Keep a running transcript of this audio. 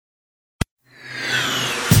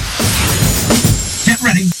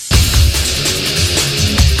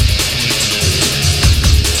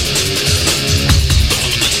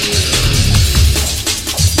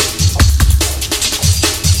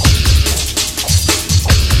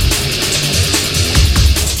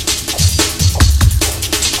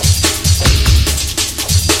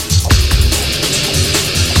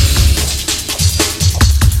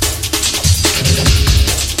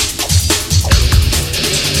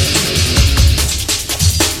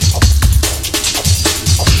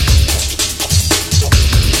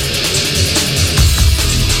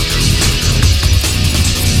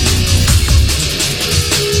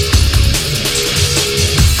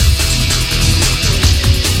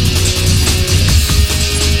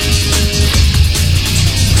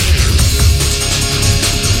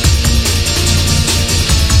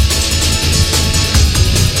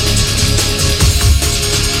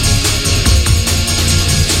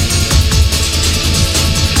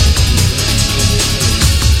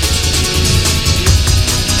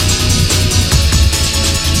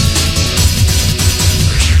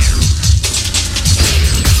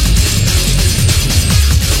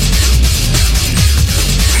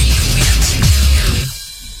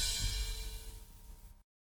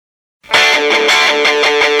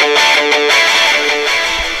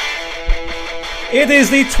It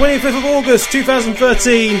is the 25th of August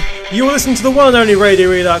 2013. You are listening to the one and only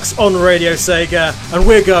Radio Redux on Radio Sega, and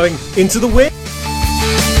we're going into the wind.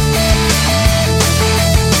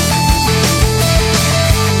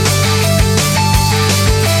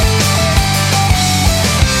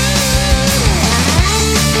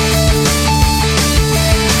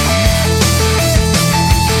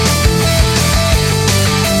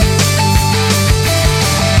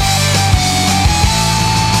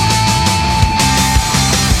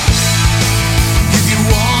 If you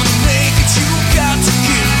wanna make it, you got to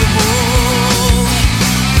kill them all.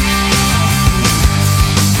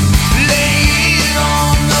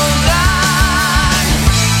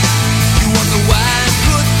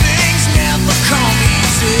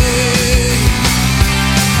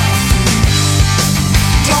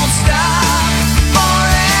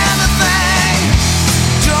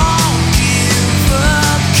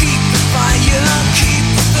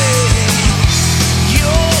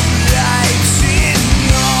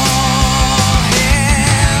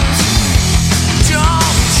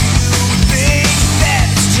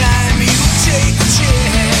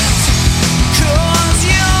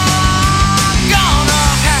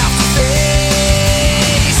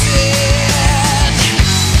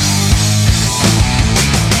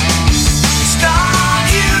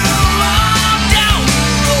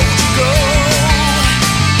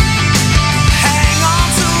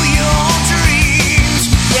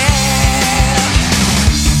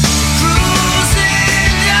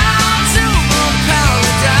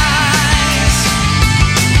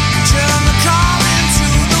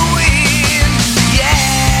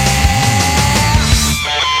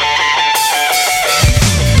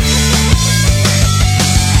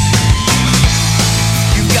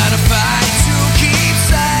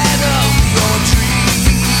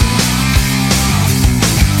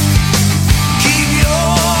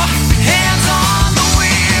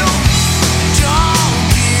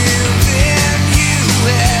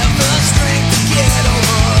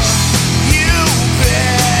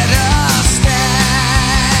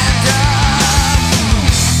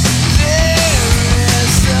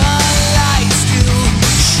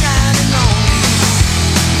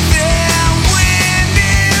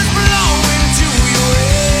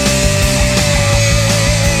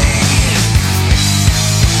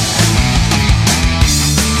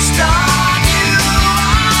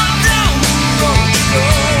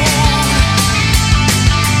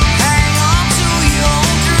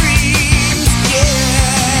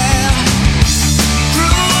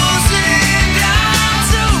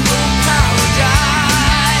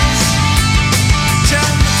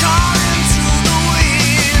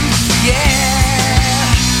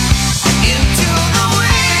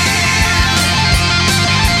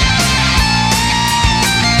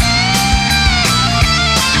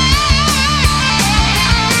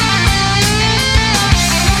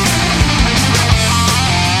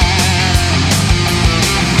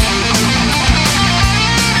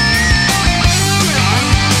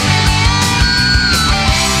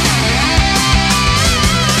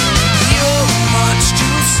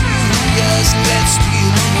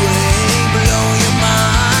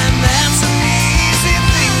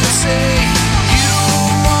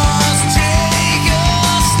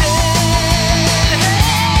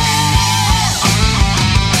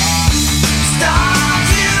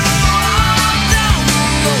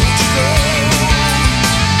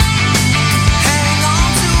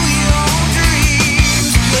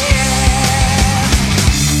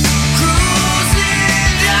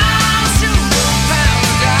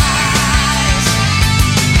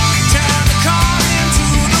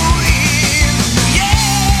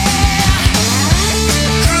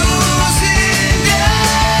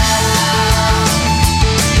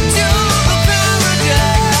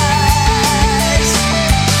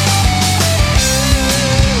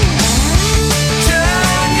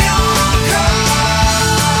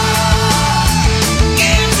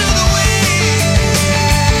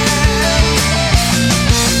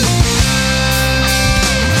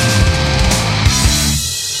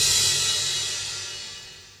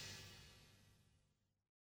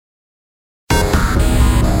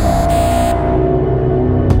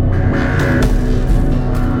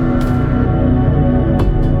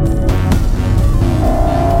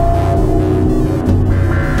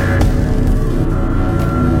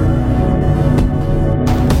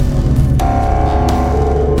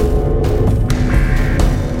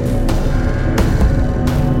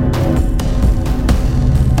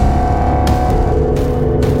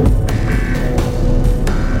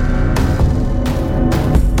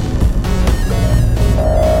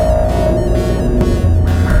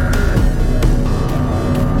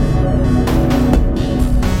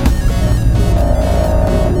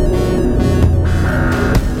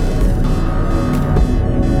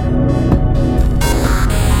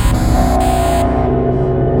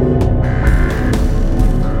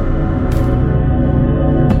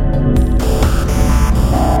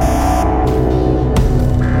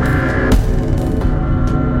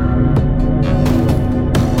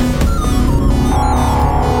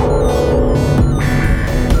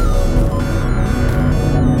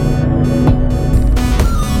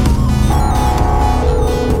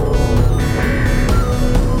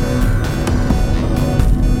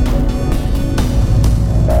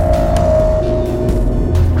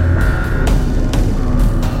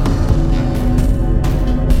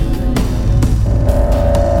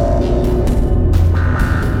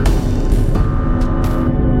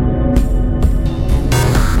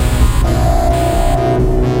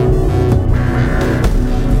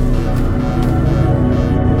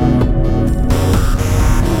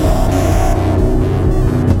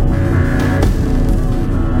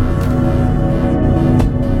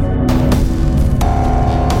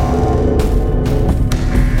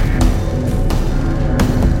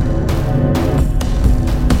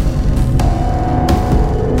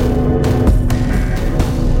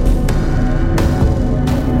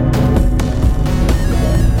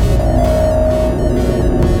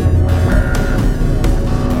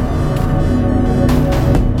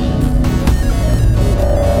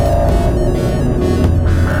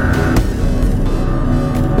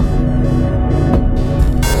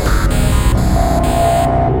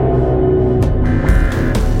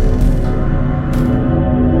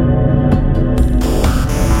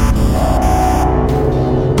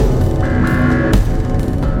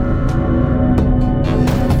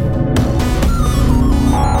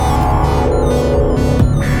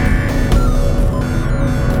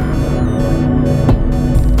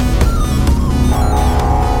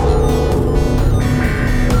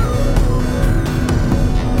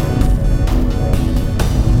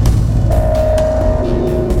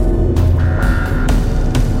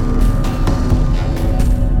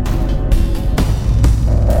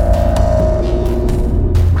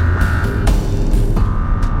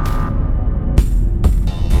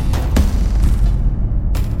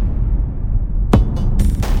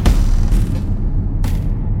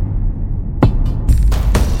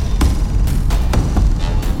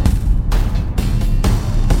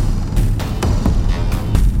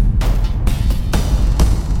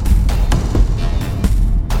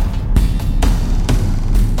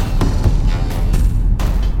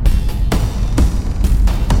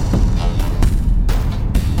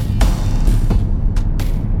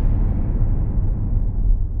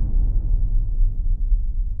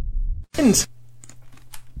 And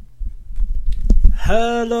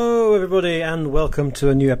hello everybody and welcome to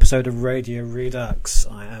a new episode of Radio Redux.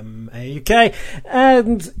 I am AUK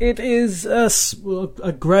and it is a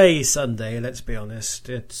grey Sunday, let's be honest.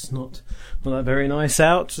 It's not that very nice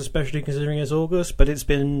out, especially considering it's August, but it's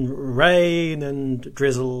been rain and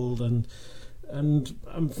drizzled and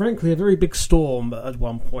frankly a very big storm at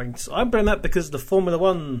one point. I'm blaming that because the Formula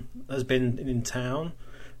One has been in town,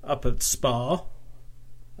 up at Spa,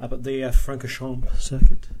 up at the Francorchamps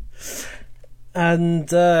circuit. And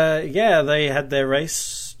they had their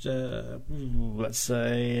race, let's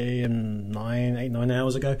say 9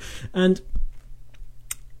 hours ago. And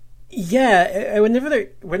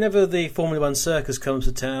whenever the Formula One circus comes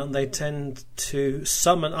to town, they tend to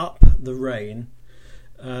summon up the rain.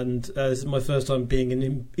 And this is my first time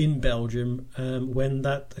being in Belgium when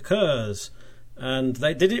that occurs. And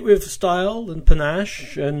they did it with style and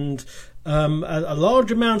panache and a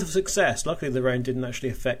large amount of success. Luckily, the rain didn't actually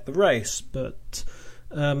affect the race, but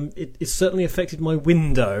it certainly affected my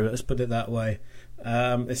window, let's put it that way,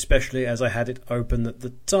 especially as I had it open at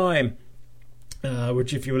the time,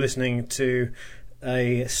 which if you were listening to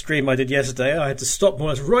a stream I did yesterday, I had to stop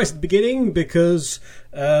right at the beginning because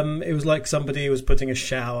it was like somebody was putting a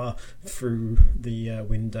shower through the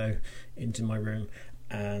window into my room,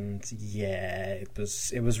 and it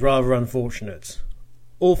was rather unfortunate.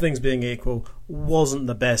 All things being equal, wasn't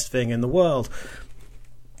the best thing in the world.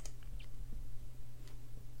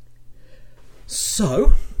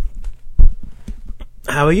 So,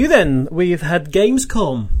 how are you then? We've had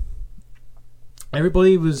Gamescom.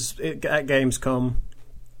 Everybody was at Gamescom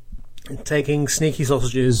taking sneaky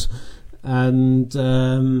sausages and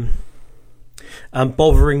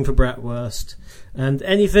bothering for bratwurst and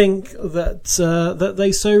anything that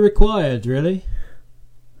they so required, really.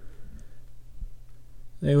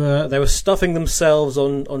 They were stuffing themselves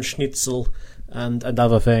on schnitzel and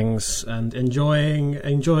other things and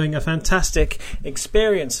enjoying a fantastic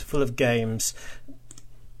experience full of games.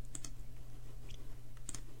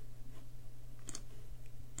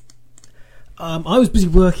 I was busy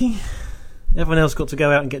working. Everyone else got to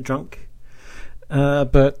go out and get drunk.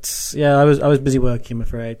 But I was busy working, I'm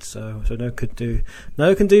afraid. So no can do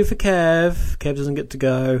for Kev. Kev doesn't get to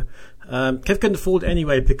go. Kev couldn't afford it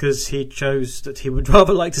anyway because he chose that he would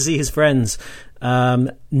rather like to see his friends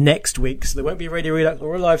next week. So there won't be a Radio Redux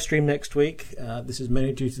or a live stream next week. This is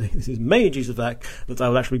mainly due to the fact that I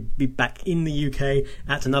will actually be back in the UK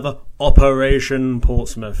at another Operation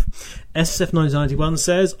Portsmouth. SF1991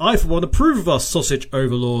 says, I for one approve of our sausage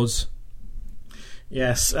overlords.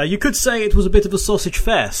 Yes, you could say it was a bit of a sausage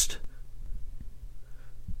fest.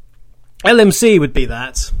 LMC would be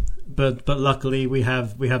that. But luckily we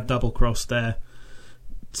have double cross there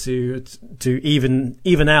to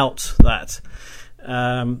even out that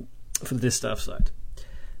for this stuff side.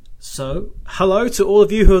 So hello to all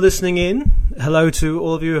of you who are listening in. Hello to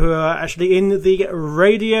all of you who are actually in the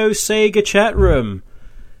Radio Sega chat room.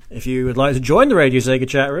 If you would like to join the Radio Sega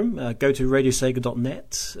chat room, go to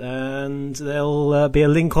radiosega.net and there'll be a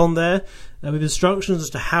link on there with instructions as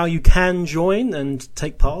to how you can join and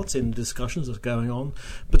take part in the discussions that's going on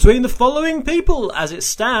between the following people as it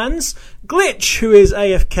stands. Glitch, who is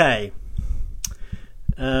AFK,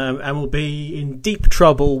 and will be in deep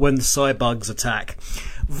trouble when the cybugs attack.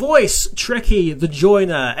 Voice, Trekkie, the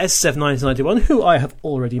Joiner, SF1991, who I have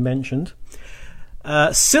already mentioned.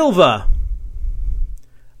 Silver,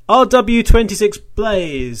 RW26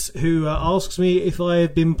 Blaze, who asks me if I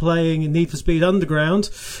have been playing Need for Speed Underground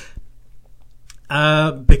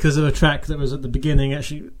because of a track that was at the beginning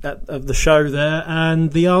actually of the show there,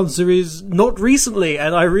 and the answer is not recently,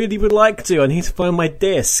 and I really would like to. I need to find my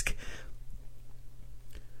disc.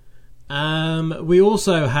 We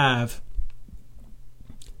also have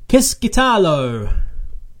Kiskitalo,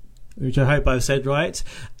 which I hope I've said right,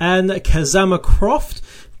 and Kazama Croft.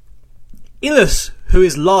 Illus, who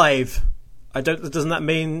is live. I'm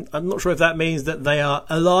not sure if that means that they are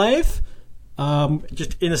alive,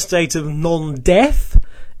 just in a state of non-death.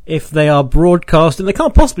 If they are broadcasting, they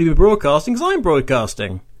can't possibly be broadcasting because I'm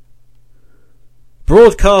broadcasting.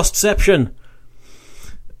 Broadcastception.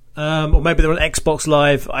 Or maybe they're on Xbox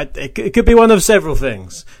Live. It could be one of several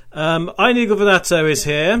things. Inigo Venato is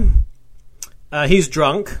here. He's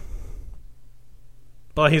drunk.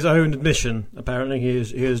 By his own admission, apparently he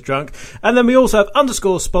is drunk. And then we also have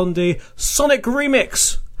underscore Spondy, Sonic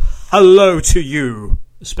Remix. Hello to you,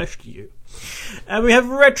 especially you. And we have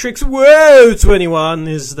Retrix Whoa 21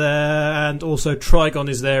 is there, and also Trigon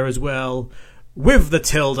is there as well, with the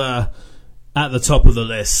tilde at the top of the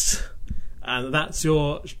list. And that's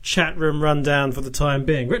your chat room rundown for the time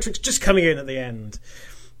being. Retrix just coming in at the end.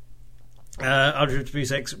 Ultra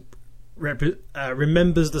 36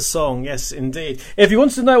 remembers the song. Yes, indeed. If you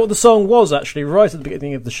wanted to know what the song was, actually, right at the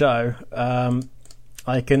beginning of the show,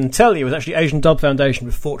 I can tell you it was actually Asian Dub Foundation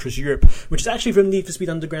with Fortress Europe, which is actually from Need for Speed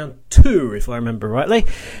Underground 2, if I remember rightly.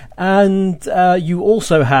 And you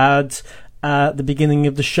also had, at the beginning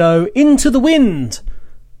of the show, Into the Wind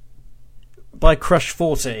by Crush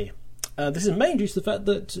 40. This is mainly due to the fact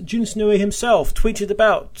that Jun Senoue himself tweeted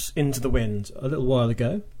about Into the Wind a little while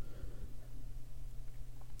ago.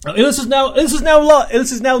 Illis is now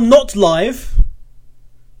not live.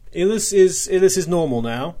 Illis is normal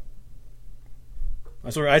now. I'm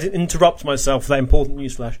sorry, I didn't interrupt myself for that important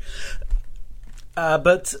news flash.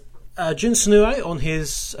 But Jun Senoue on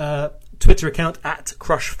his Twitter account at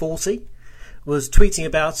Crush40 was tweeting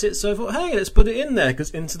about it, so I thought, hey, let's put it in there,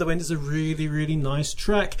 because Into the Wind is a really, really nice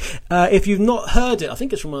track. If you've not heard it, I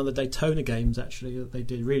think it's from one of the Daytona games, actually, that they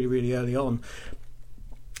did really, really early on.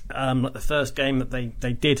 Like the first game that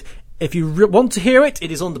they did. If you want to hear it,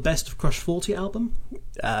 it is on the Best of Crush 40 album.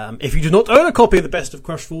 If you do not own a copy of the Best of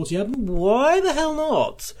Crush 40 album, why the hell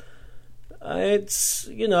not?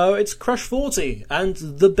 It's Crush 40 and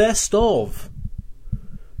the best of.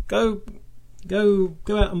 Go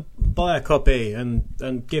out and buy a copy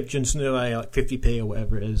and give Jun Senoue like 50p or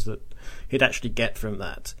whatever it is that he'd actually get from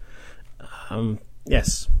that.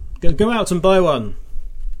 Yes, go out and buy one.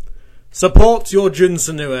 Support your Jun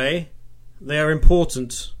Senoue. They are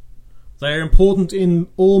important. They are important in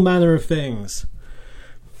all manner of things.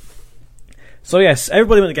 So yes,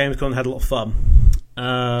 everybody went to Gamescom and had a lot of fun.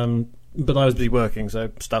 But I was busy working,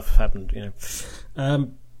 so stuff happened,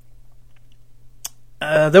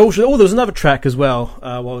 there was another track as well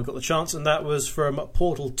while we got the chance, and that was from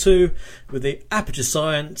Portal 2 with the Aperture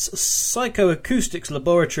Science Psychoacoustics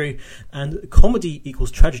Laboratory and Comedy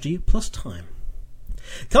Equals Tragedy Plus Time.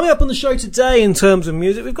 Coming up on the show today in terms of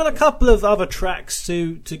music, we've got a couple of other tracks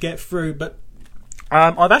to get through, but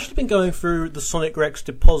I've actually been going through the Sonic Rex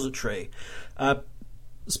depository,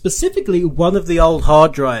 specifically one of the old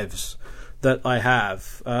hard drives that I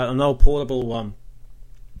have, an old portable one.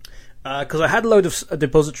 Because I had a load of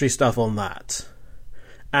depository stuff on that,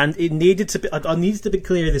 and I needed to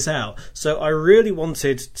clear this out. So I really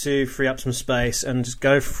wanted to free up some space and just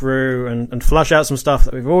go through and flush out some stuff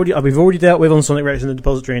that we've already dealt with on Sonic Rex in the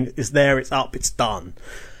depository, and it's there, it's up, it's done.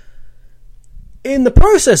 In the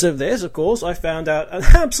process of this, of course, I found out an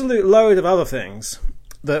absolute load of other things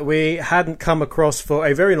that we hadn't come across for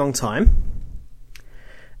a very long time,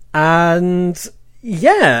 and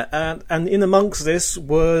in amongst this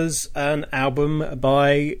was an album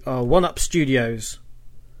by One Up Studios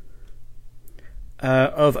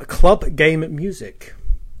of Club Game Music.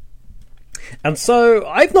 And so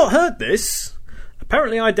I've not heard this.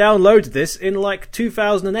 Apparently I downloaded this in like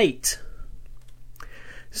 2008.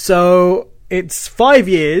 So it's 5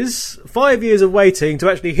 years of waiting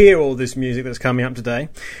to actually hear all this music that's coming up today.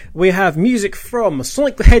 We have music from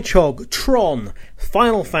Sonic the Hedgehog, Tron,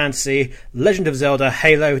 Final Fantasy, Legend of Zelda,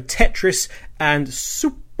 Halo, Tetris, and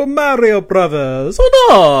Super Mario Brothers. Oh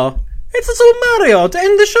no! It's a Super Mario to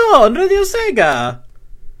end the show on Radio Sega!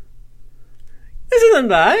 Isn't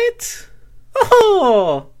that right?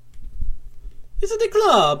 Oh! It's at the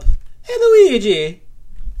club. Hey Luigi!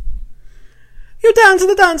 You dance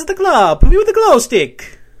at the club with the glow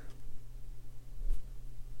stick.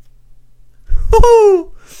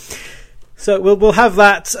 Woohoo! So we'll have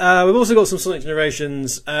that. We've also got some Sonic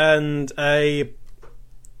Generations and a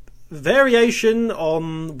variation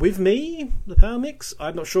on With Me, the Power Mix.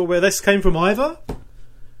 I'm not sure where this came from either.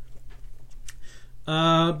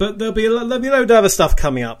 But there'll be a load of other stuff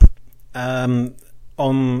coming up on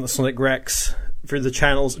Sonic Rex through the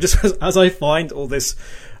channels, just as I find all this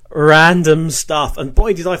random stuff. And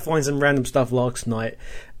boy, did I find some random stuff last night,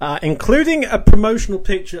 including a promotional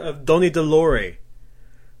picture of Donny DeLore,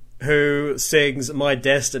 who sings My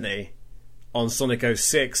Destiny on Sonic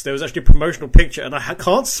 06. There was actually a promotional picture, and I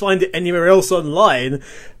can't find it anywhere else online,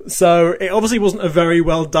 so it obviously wasn't a very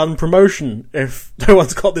well done promotion if no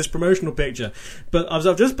one's got this promotional picture. But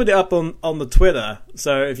I've just put it up on the Twitter,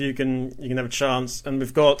 so if you can have a chance. And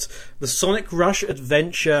we've got the Sonic Rush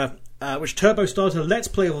Adventure, which Turbo started a Let's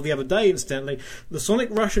Play of the other day, incidentally. The Sonic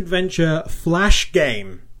Rush Adventure Flash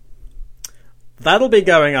game. That'll be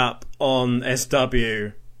going up on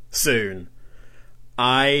SW soon.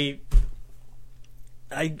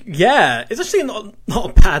 It's actually not a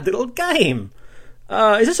bad little game.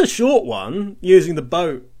 It's just a short one using the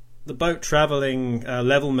boat travelling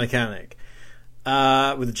level mechanic.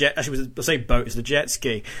 with the jet. Actually, I say boat. It's the jet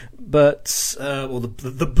ski, but or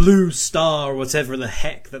the Blue Star or whatever the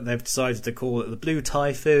heck that they've decided to call it. The Blue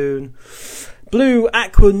Typhoon, Blue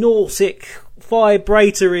Aquanautic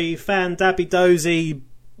Vibratory Fandabidozy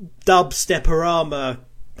Dubsteporama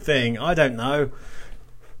thing. I don't know.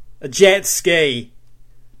 A jet ski.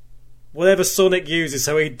 Whatever Sonic uses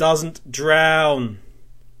so he doesn't drown.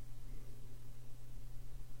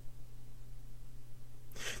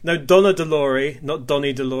 No, Donna Delory, not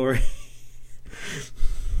Donnie Delory.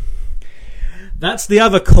 That's the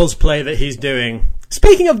other cosplay that he's doing.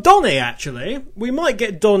 Speaking of Donnie, actually, we might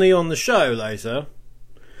get Donnie on the show later.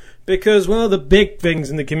 Because one of the big things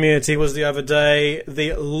in the community was the other day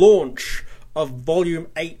the launch of Volume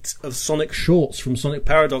 8 of Sonic Shorts from Sonic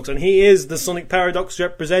Paradox. And he is the Sonic Paradox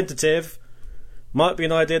representative. Might be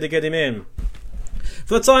an idea to get him in.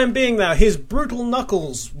 For the time being now, here's Brutal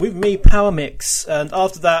Knuckles with me, Power Mix. And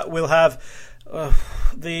after that, we'll have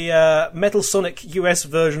the Metal Sonic US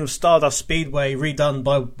version of Stardust Speedway redone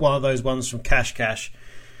by one of those ones from Cash Cash.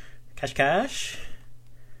 Cash Cash?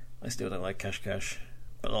 I still don't like Cash Cash.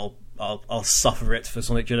 But I'll suffer it for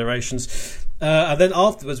Sonic Generations. And then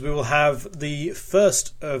afterwards we will have the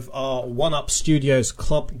first of our 1UP Studios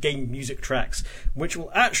club game music tracks, which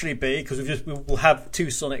will actually be, because we'll have 2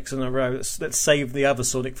 Sonics in a row. Let's save the other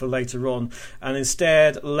Sonic for later on, and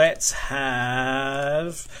instead let's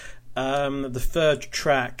have the third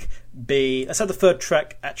track be. Let's have the third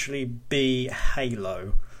track actually be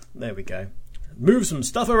Halo. There we go. Move some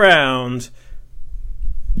stuff around.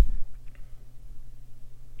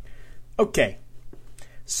 Okay,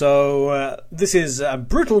 so this is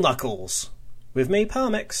Brutal Knuckles with me,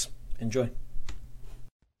 Power Mix. Enjoy.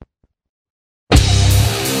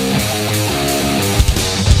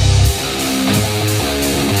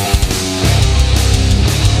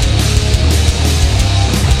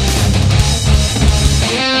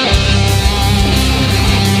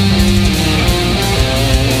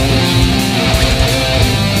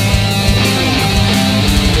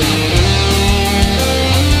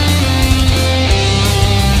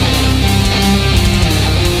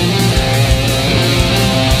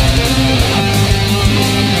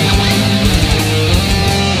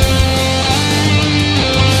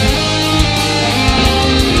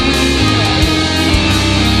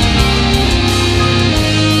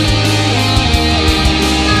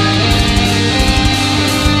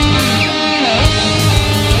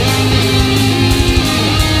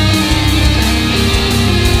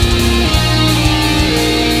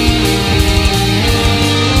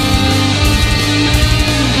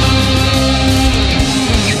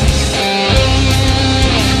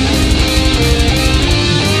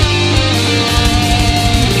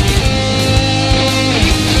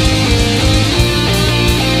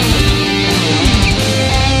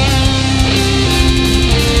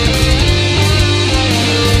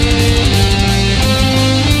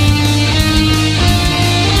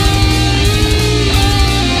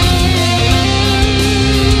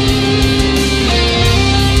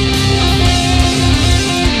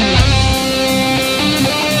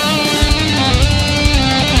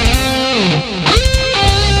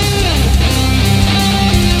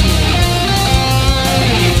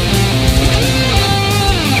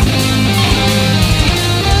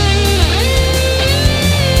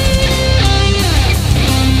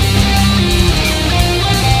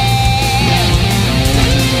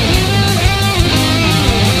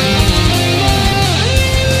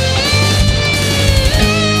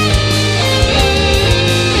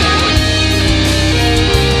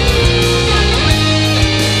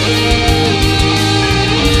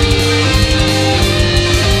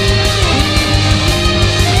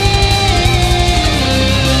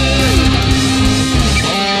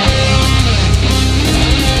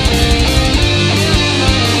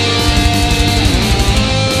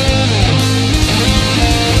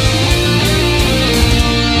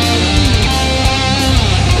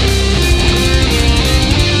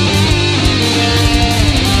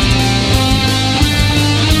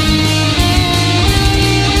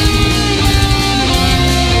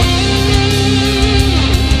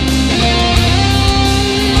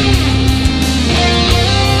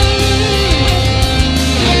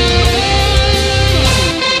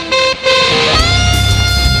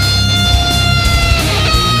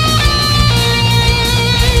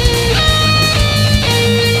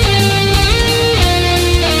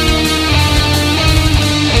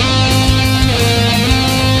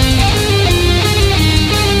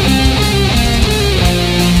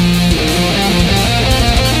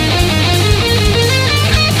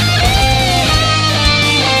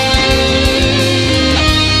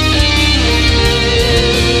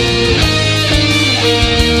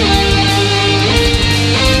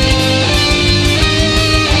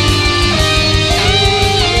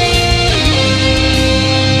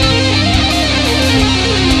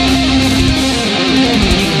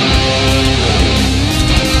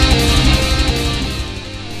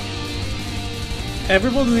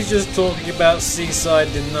 probably just talking about Seaside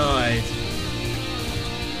Denied.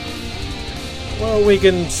 Well, we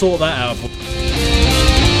can sort that out.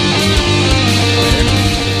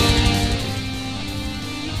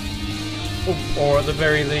 Or at the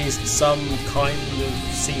very least, some kind of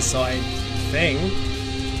seaside thing.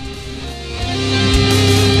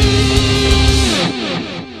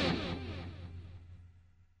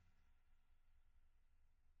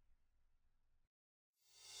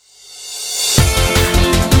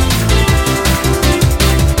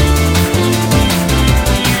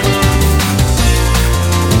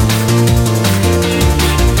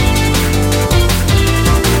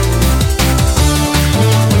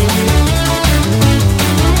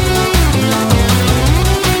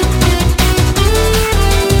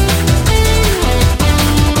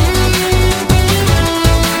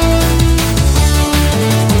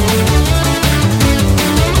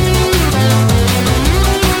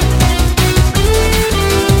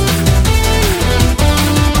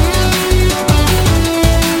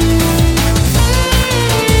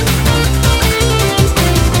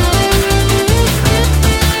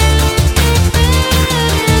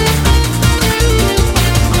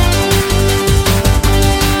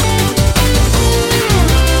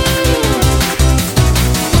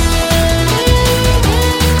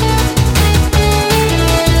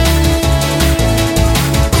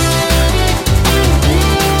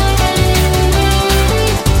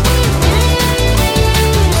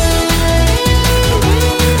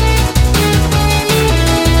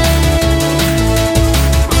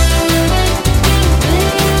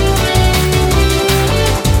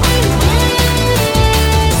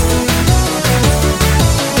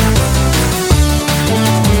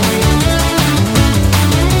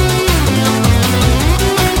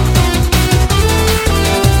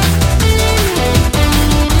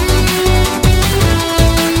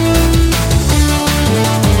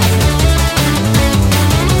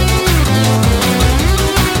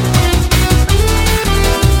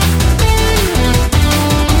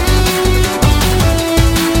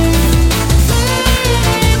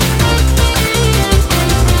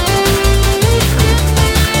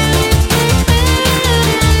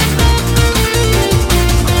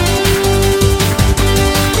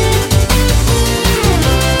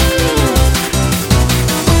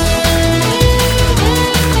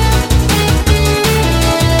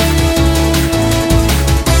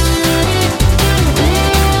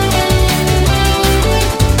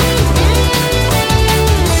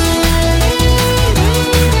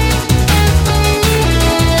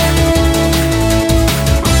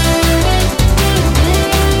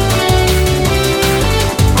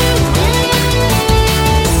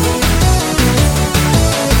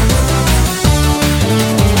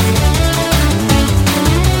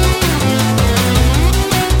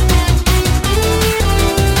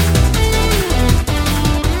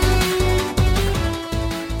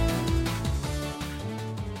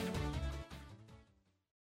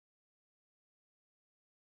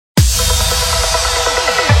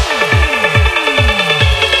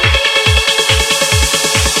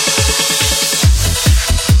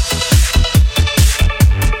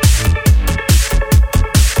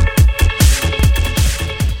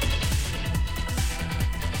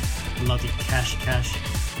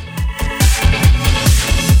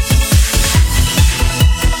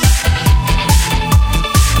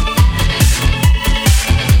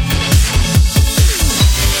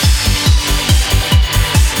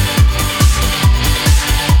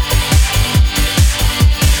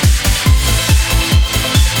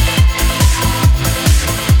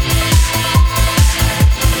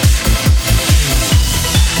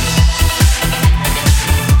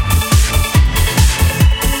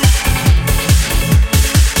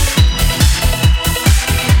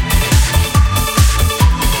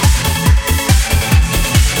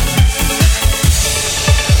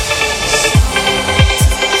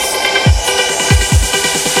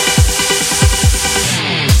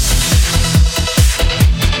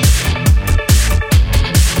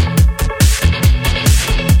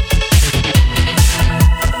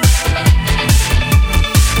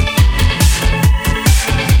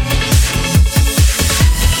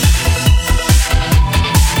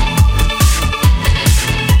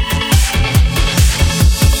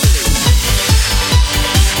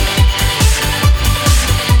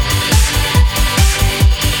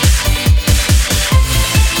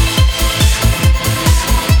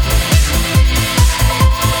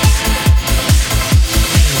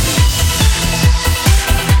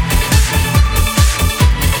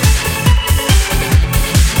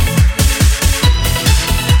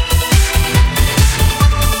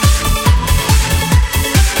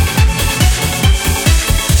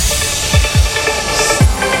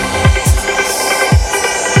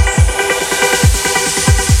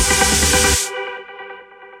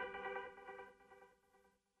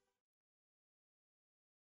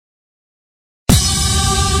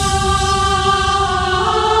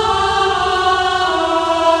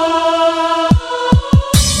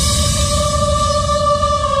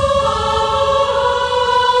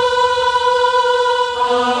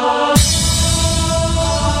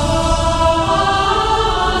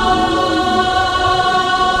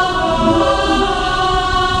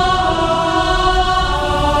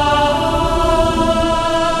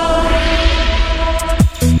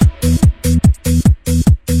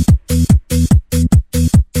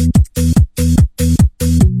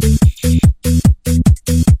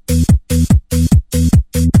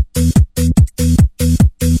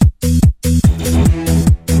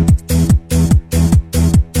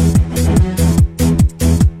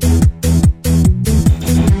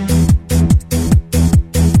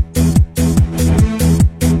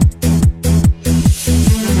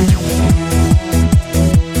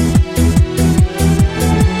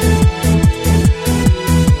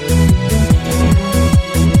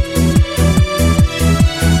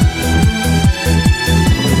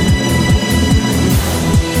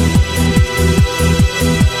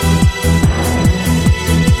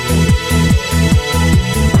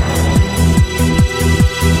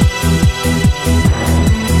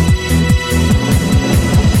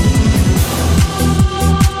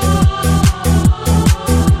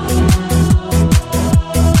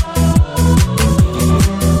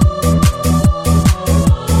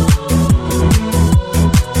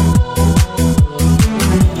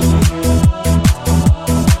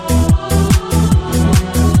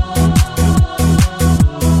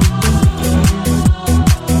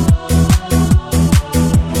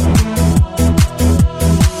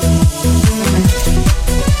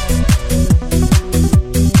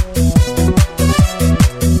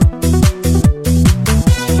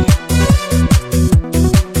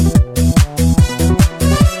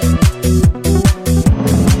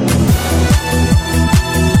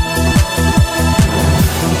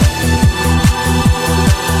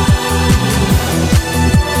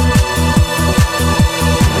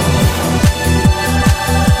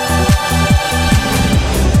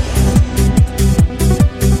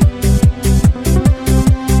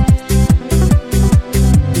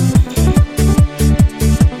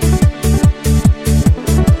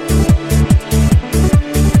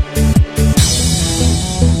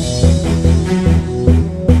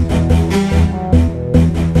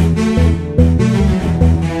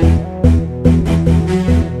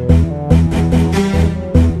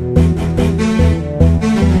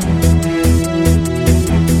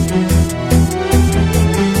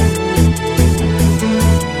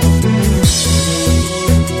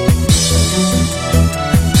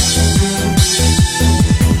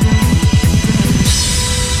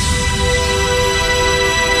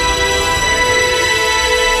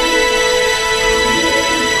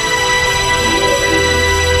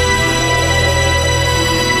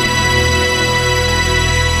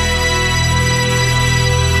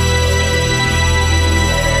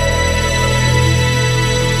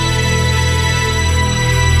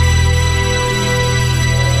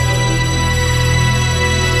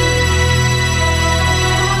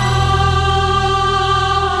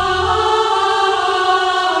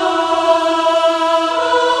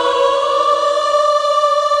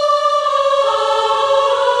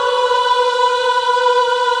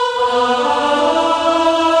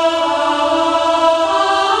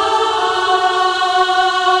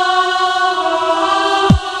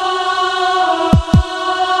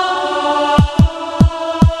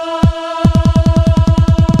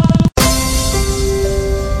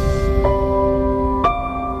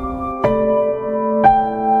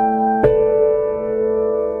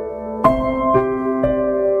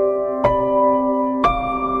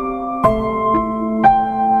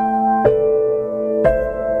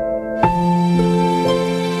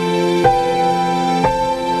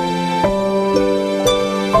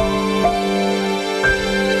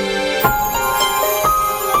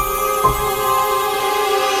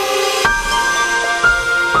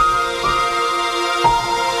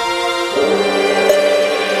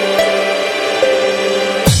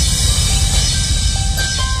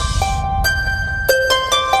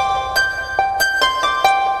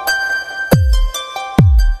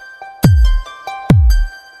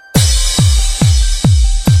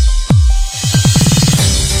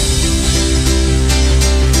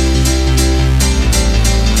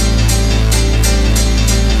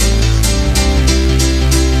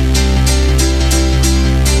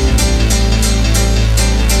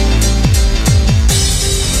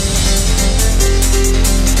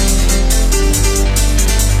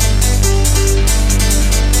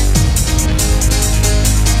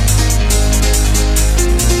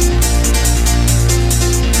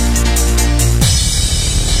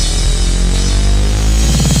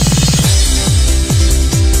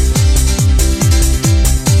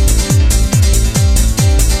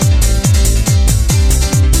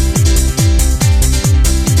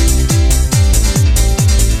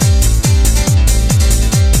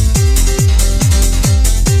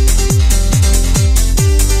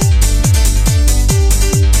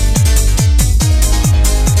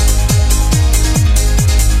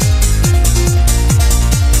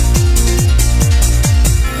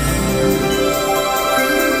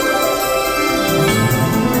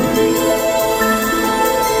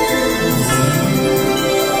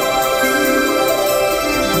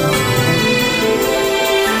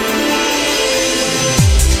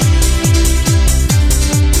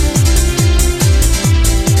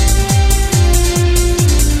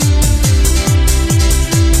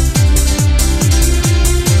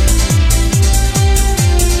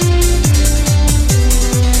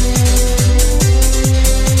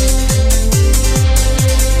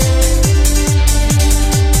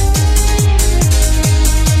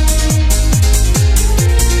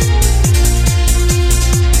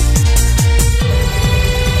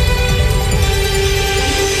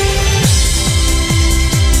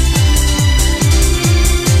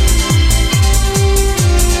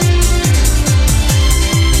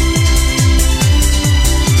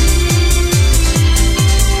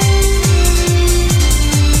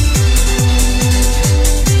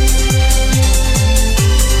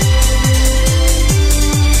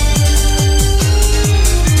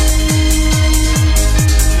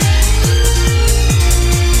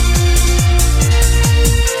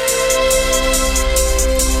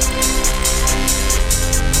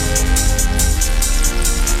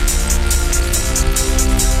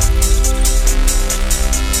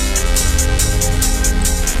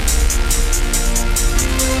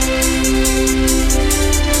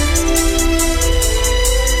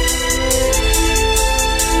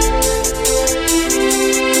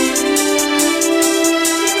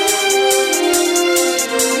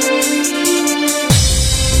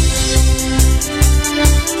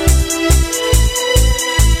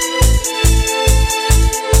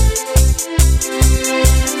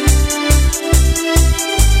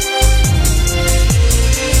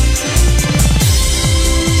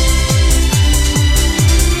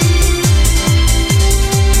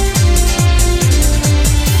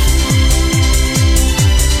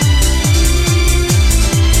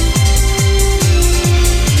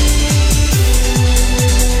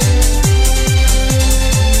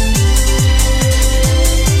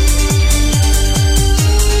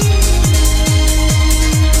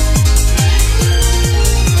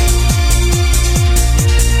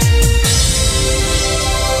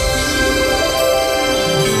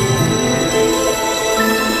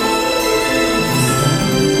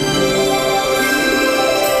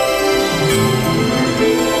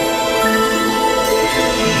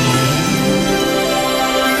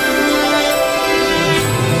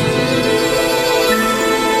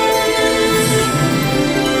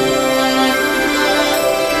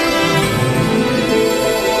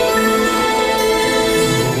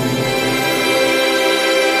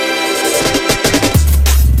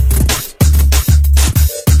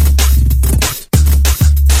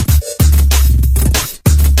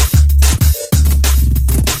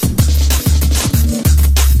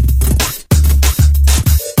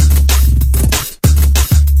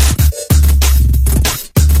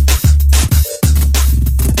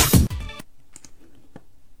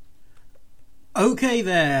 Okay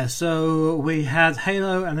there, so we had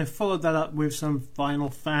Halo and then followed that up with some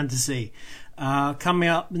Final Fantasy. Coming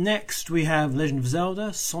up next we have Legend of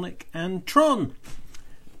Zelda, Sonic and Tron.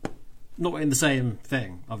 Not in the same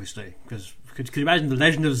thing, obviously, because could you imagine the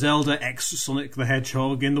Legend of Zelda x Sonic the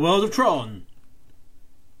Hedgehog in the world of Tron?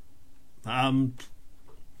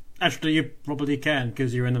 Actually you probably can,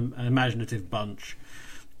 because you're an imaginative bunch.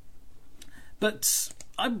 But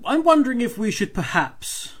I'm wondering if we should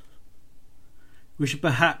perhaps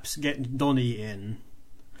get Donnie in,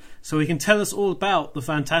 so he can tell us all about the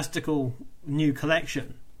fantastical new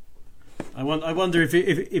collection. I wonder if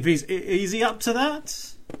is he up to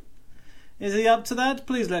that? Is he up to that?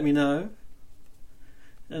 Please let me know.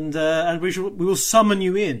 And we will summon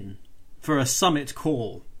you in for a summit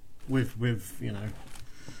call with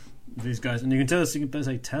these guys, and you can tell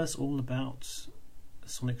us all about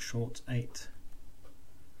Sonic Short 8.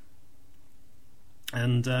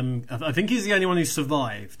 And I think he's the only one who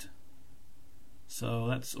survived, so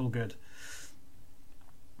that's all good.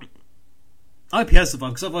 I hope he has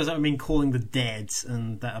survived, because otherwise that would mean calling the dead,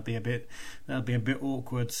 and that'd be a bit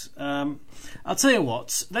awkward. I'll tell you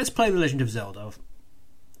what. Let's play the Legend of Zelda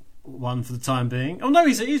one for the time being. Oh no,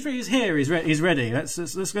 he's here. He's ready.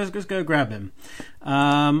 Let's go grab him.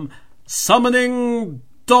 Summoning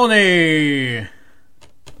Donnie.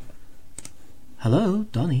 Hello,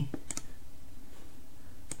 Donnie.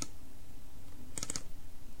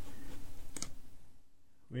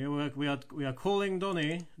 We are calling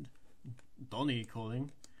Donnie. Donnie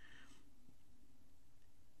calling.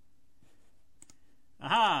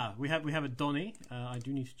 Aha! We have a Donnie. I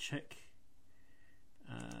do need to check.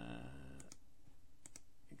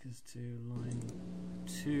 It goes to line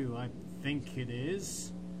 2. I think it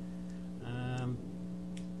is.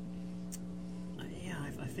 Yeah,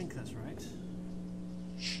 I think that's right.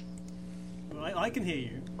 Well, I can hear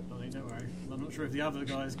you, Donnie. Don't worry. I'm not sure if the other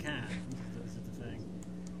guys can. That's the thing.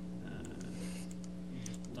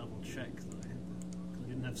 Double check that I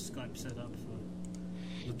didn't have Skype set up for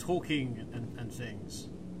the talking and things.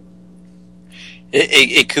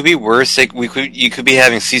 It could be worse. You could be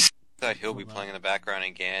having Seaside Hill be playing in the background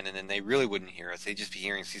again, and then they really wouldn't hear us. They'd just be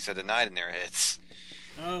hearing Seaside Night in their heads.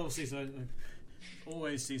 Oh, Seaside.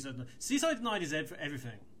 Always Seaside Night. Seaside Night is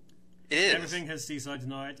everything. It is. Everything has Seaside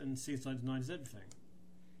Night, and Seaside Night is everything.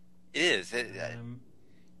 It is.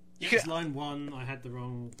 It's line 1. I had the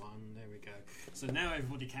wrong one. There we go. So now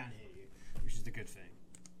everybody can hear you, which is the good thing.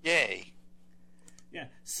 Yay. Yeah.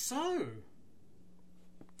 So.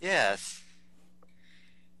 Yes.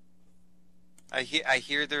 I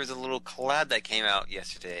hear there's a little collab that came out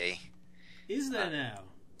yesterday. Is there now?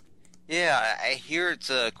 Yeah, I hear it's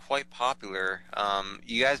quite popular.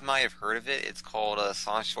 You guys might have heard of it. It's called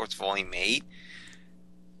Sonic Shorts Volume 8.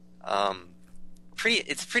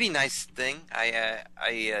 It's a pretty nice thing. I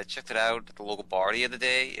checked it out at the local bar the other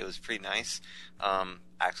day. It was pretty nice.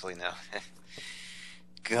 Actually, no.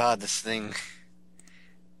 God, this thing.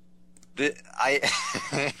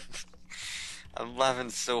 I'm laughing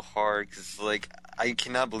so hard because, I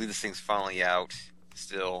cannot believe this thing's finally out.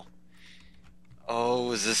 Still.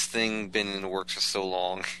 Oh, has this thing been in the works for so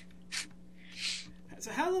long?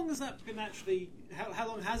 So how long has that been actually... How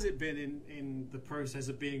long has it been in the process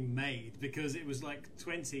of being made? Because it was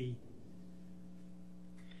 20...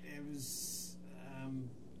 It was...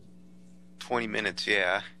 20 minutes,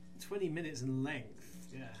 yeah. 20 minutes in length,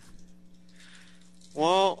 yeah.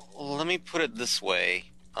 Well, let me put it this way.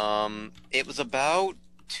 It was about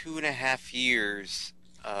 2.5 years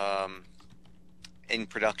in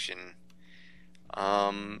production.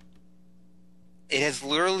 It has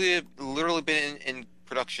literally been in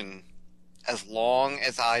production as long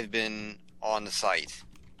as I've been on the site,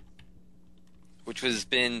 which has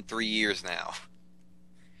been 3 years now.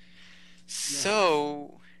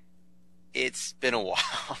 So it's been a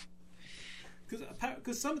while.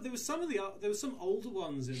 Because there was some older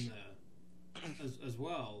ones in there as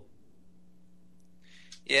well.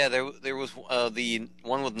 Yeah, there was the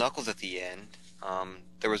one with Knuckles at the end.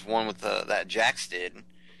 There was one with that Jax did.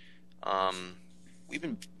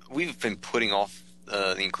 We've been putting off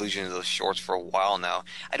the inclusion of those shorts for a while now.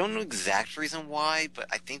 I don't know the exact reason why, but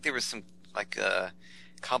I think there was some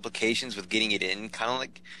complications with getting it in, kind of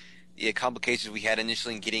like the complications we had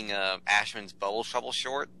initially in getting Ashman's Bubble Trouble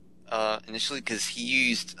short initially, because he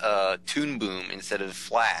used Toon Boom instead of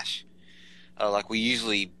Flash, like we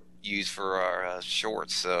usually use for our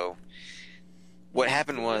shorts. So what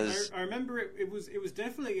happened was, I remember it was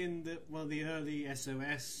definitely in one of the early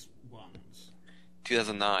SOS ones.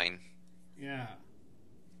 2009. Yeah.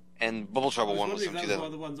 And Bubble Trouble one was from 2000. One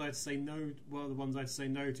of the ones I'd say no. One of the ones I'd say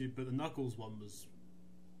no to, but the Knuckles one was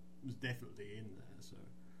definitely in there.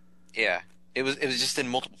 Yeah, it was just in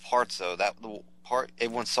multiple parts though. That the part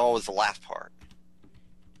everyone saw was the last part,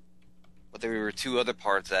 but there were two other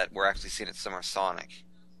parts that were actually seen at Summer Sonic.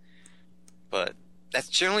 But that's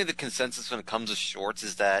generally the consensus when it comes to shorts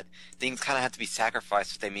is that things kind of have to be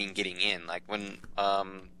sacrificed if they mean getting in. Like when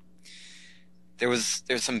there's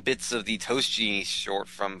some bits of the Toast Genie short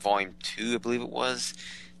from Volume 2, I believe it was,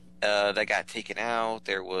 that got taken out.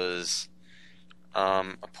 There was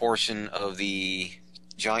a portion of the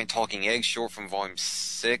Giant Talking Egg short from Volume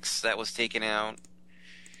 6 that was taken out.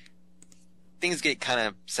 Things get kind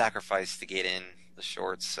of sacrificed to get in the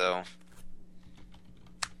shorts, so.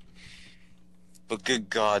 But good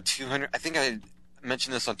God, 200. I think I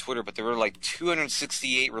mentioned this on Twitter, but there were like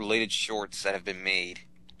 268 related shorts that have been made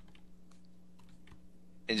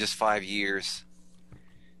in just 5 years.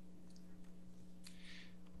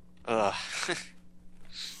 Ugh.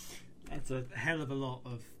 That's a hell of a lot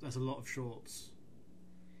of. That's a lot of shorts.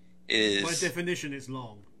 It is. By definition, it's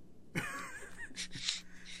long.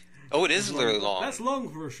 Oh, it is literally long. That's long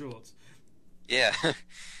for a short. Yeah.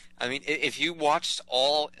 I mean, if you watched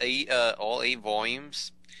all eight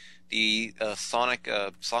volumes, the Sonic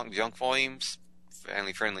Junk volumes,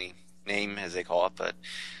 family friendly name as they call it, but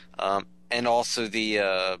and also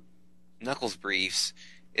the Knuckles briefs,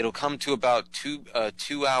 it'll come to about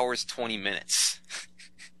 2 hours 20 minutes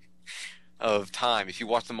of time if you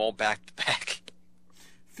watch them all back to back.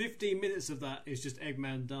 15 minutes of that is just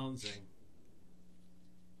Eggman dancing.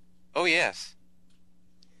 Oh yes.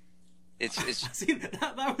 It's See,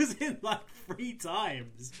 that was in like 3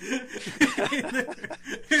 times.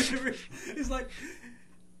 It's like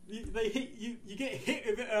they hit you get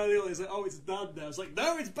hit a bit early on. It's like, oh, it's done now. It's like,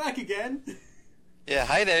 no, it's back again. Yeah,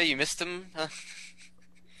 hi there. You missed him. Huh?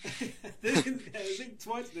 I think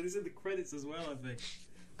twice. Then it's in the credits as well. I think.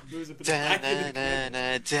 Boozer put it back in the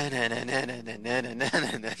credits.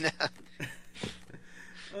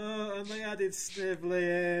 And they added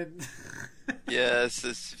sniveling. Yes,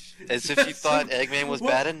 as if you thought Eggman was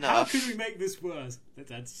bad enough. How can we make this worse?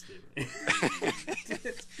 Let's add sniveling.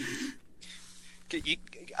 You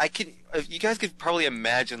guys could probably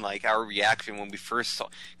imagine like our reaction when we first saw,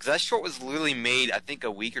 because that short was literally made I think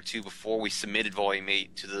a week or two before we submitted Volume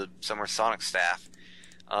 8 to the Summer Sonic staff,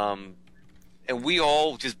 and we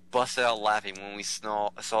all just busted out laughing when we saw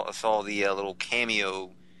the little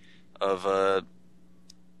cameo of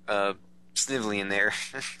Snively in there.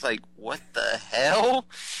 Like, what the hell?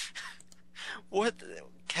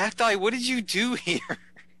 Cacti, what did you do here?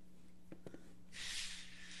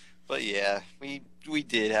 But yeah, we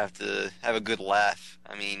did have to have a good laugh.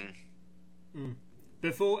 I mean,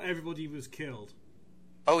 before everybody was killed.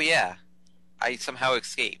 Oh yeah, I somehow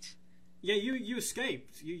escaped. Yeah, you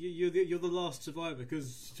escaped. You're the last survivor.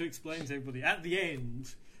 Because to explain to everybody at the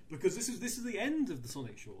end, because this is the end of the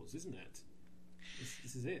Sonic Shores, isn't it?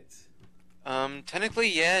 This is it. Technically,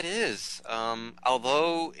 yeah, it is.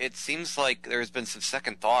 Although it seems like there's been some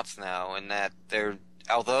second thoughts now, and that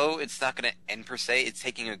although it's not going to end per se, it's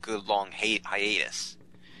taking a good long hiatus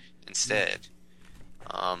instead.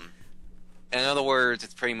 In other words,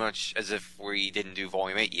 it's pretty much as if we didn't do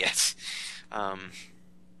Volume 8 yet.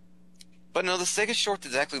 But no, the Sega short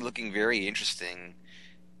is actually looking very interesting.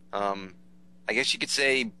 I guess you could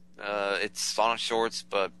say it's Sonic shorts,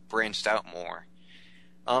 but branched out more.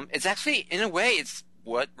 It's actually, in a way, it's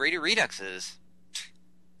what Radio Redux is.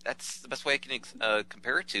 That's the best way I can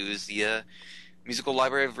compare it to, is the musical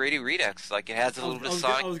library of Radio Redux. Like, it has a little bit of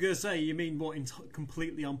Sonic. I was going to say, you mean what,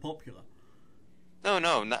 completely unpopular? No,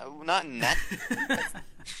 not in that.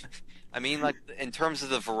 I mean, like, in terms of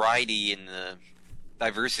the variety and the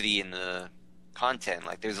diversity in the content.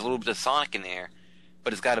 Like, there's a little bit of Sonic in there,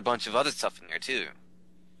 but it's got a bunch of other stuff in there, too.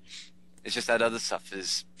 It's just that other stuff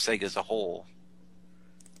is Sega as a whole.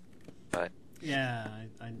 But yeah,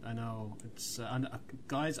 I know. It's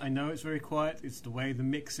guys, I know it's very quiet. It's the way the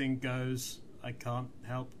mixing goes. I can't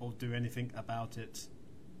help or do anything about it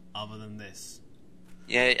other than this.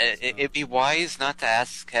 Yeah, it'd be wise not to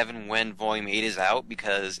ask Kevin when Volume 8 is out,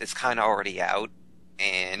 because it's kind of already out,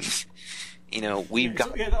 and we've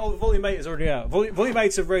got. Yeah, Volume 8 is already out. Volume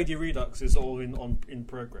 8 of Radio Redux is all in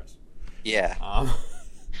progress. Yeah.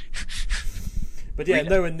 But yeah,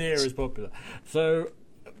 nowhere near as popular. So,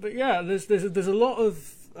 but yeah, there's a lot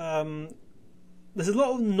of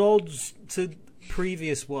nods to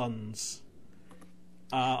previous ones.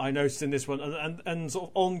 I noticed in this one, and sort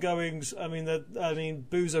of ongoings. I mean,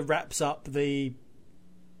 Boozer wraps up his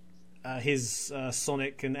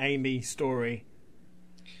Sonic and Amy story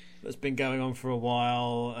that's been going on for a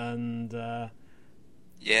while, and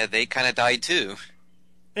yeah, they kind of died too.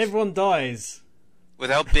 Everyone dies.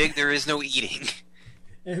 Without Big, there is no eating.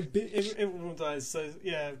 Everyone dies. So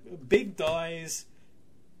yeah, Big dies.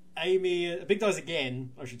 Big dies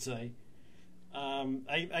again, I should say.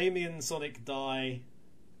 Amy and Sonic die,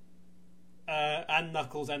 and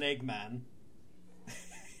Knuckles and Eggman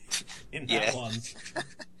in that one.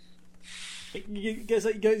 You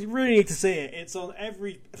really need to see it. It's on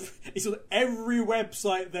every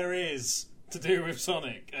website there is to do with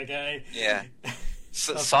Sonic. Okay. Yeah.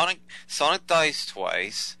 So Sonic dies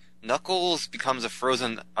twice. Knuckles becomes a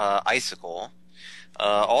frozen icicle.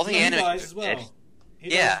 All the anime dies as well.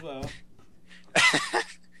 He yeah. dies as well.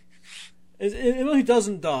 Anyone who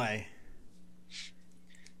doesn't die.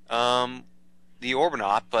 The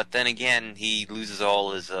Orbinaut, but then again, he loses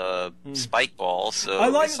all his spike balls. So I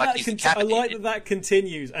like it's that. like he's decapitated. That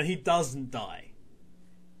continues, and he doesn't die.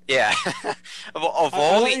 Yeah. of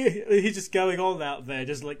all he's just going on out there,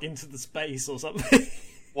 just like into the space or something.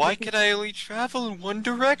 Why can I only travel in one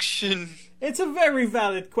direction? It's a very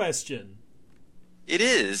valid question. It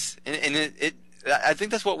is, and it I think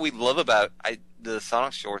that's what we love about the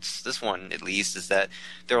Sonic shorts, this one at least, is that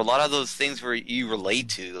there are a lot of those things where you relate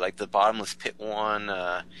to, like the bottomless pit one,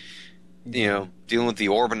 dealing with the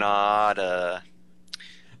Orbinaut.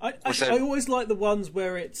 I always like the ones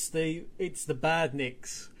where it's the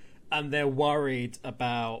badniks and they're worried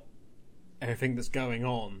about everything that's going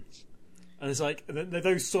on. And it's like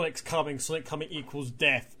those Sonic coming equals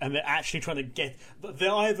death, and they're actually trying to get.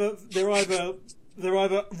 They're either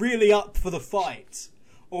really up for the fight,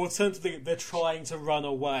 or alternatively they're trying to run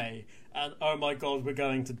away. And oh my god, we're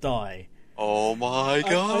going to die. Oh my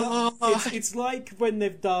god! It's like when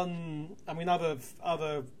they've done. I mean, other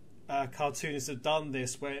cartoonists have done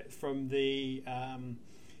this, where from the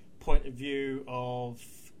point of view of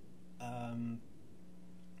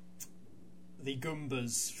the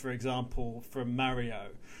Goombas, for example, from Mario,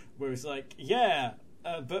 where it's like,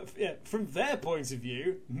 but from their point of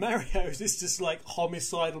view, Mario's is just like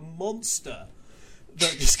homicidal monster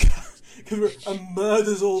that just and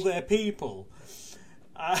murders all their people.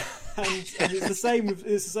 And it's the same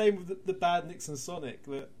with the Badniks and Sonic.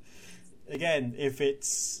 That again, if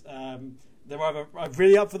it's they're either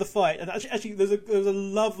really up for the fight, and actually there's a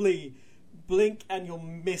lovely blink and you'll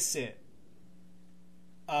miss it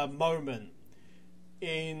moment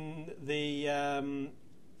in the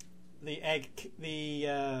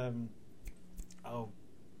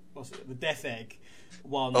Death Egg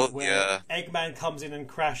one, where Eggman comes in and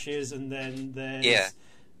crashes, and then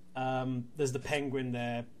there's the Penguin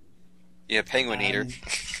there. Yeah, Penguinator.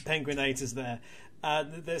 Penguinator's there.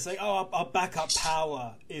 And they're saying, our backup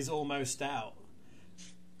power is almost out.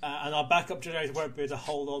 And our backup generator won't be able to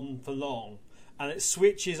hold on for long. And it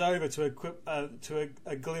switches over to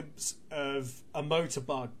a glimpse of a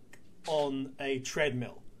motorbug on a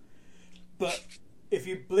treadmill. But if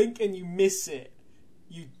you blink and you miss it,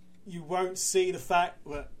 you won't see the fact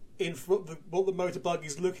that what the motorbug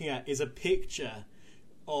is looking at is a picture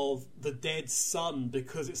of the dead son,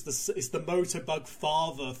 because it's the motorbug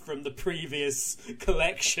father from the previous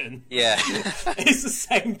collection. Yeah. It's the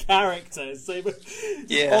same character. On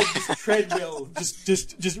this treadmill,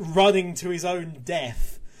 just running to his own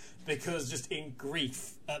death because just in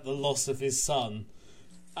grief at the loss of his son.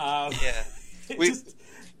 There's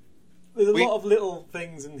a lot of little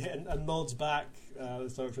things and nods back.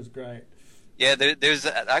 So it was great. Yeah, there's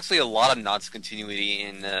actually a lot of nods to continuity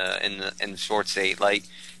in shorts 8. Like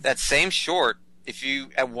that same short, if you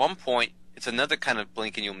at one point, it's another kind of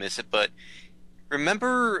blink and you'll miss it. But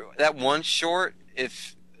remember that one short,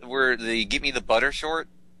 where the "Get Me the Butter" short.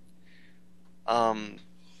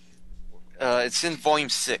 It's in Volume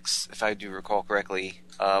 6, if I do recall correctly.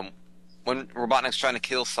 When Robotnik's trying to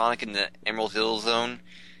kill Sonic in the Emerald Hill Zone,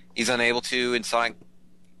 he's unable to, and Sonic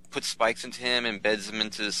puts spikes into him and embeds him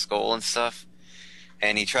into his skull and stuff.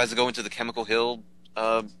 And he tries to go into the Chemical Hill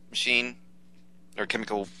machine, or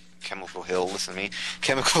Chemical Hill. Listen to me,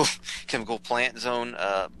 Chemical Plant Zone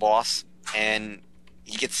boss, and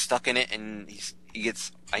he gets stuck in it, and he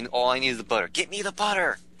gets. All I need is the butter. Get me the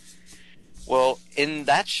butter. Well, in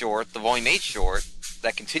that short, the Volume 8 short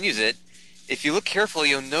that continues it, if you look carefully,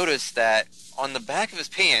 you'll notice that on the back of his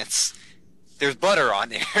pants, there's butter on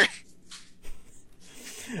there.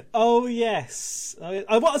 Oh yes,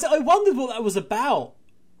 I wondered what that was about.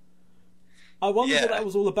 I wondered what that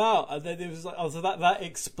was all about, and then it was like, so that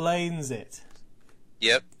explains it.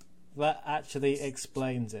 Yep. That actually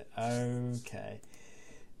explains it. Okay.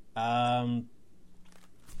 I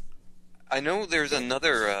know there's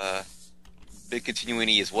another big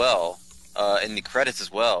continuity as well, in the credits as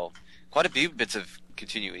well. Quite a few bits of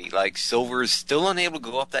continuity. Like Silver's still unable to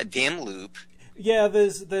go up that damn loop. Yeah,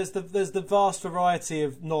 there's the vast variety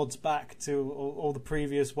of nods back to all the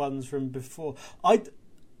previous ones from before.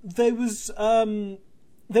 There was one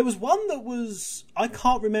that was I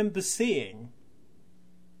can't remember seeing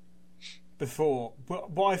before, but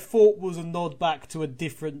what I thought was a nod back to a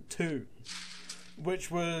different tune, which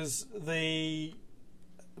was a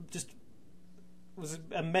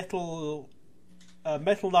Metal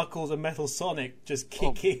Knuckles and Metal Sonic just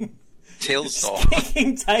kicking. Tails Doll.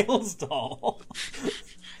 Kicking Tails Doll.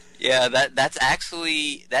 Yeah, that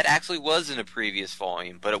actually was in a previous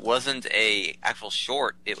volume, but it wasn't a actual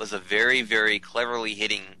short. It was a very, very cleverly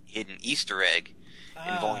hidden Easter egg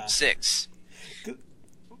in volume 6.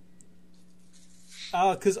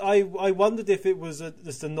 Because I wondered if it was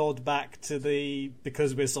just a nod back to the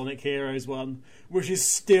Because We're Sonic Heroes one, which is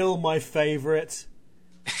still my favourite.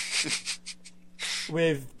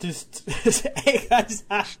 With just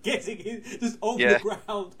getting him just on the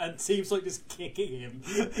ground and Team Sonic just kicking him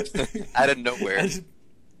out of nowhere.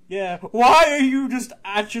 Why are you just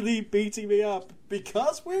actually beating me up?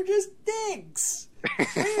 Because we're just dicks.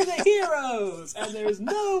 We're the heroes, and there's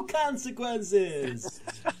no consequences.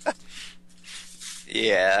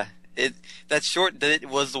 Yeah, that short that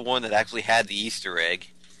was the one that actually had the Easter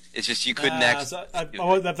egg. It's just you couldn't actually. So I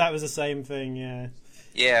wonder if that was the same thing. Yeah.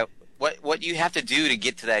 Yeah. What you have to do to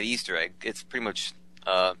get to that Easter egg, it's pretty much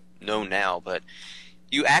known now, but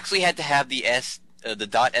you actually had to have the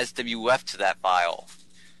 .swf to that file.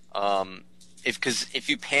 Because if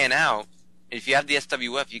you pan out, if you have the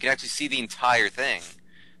SWF, you can actually see the entire thing,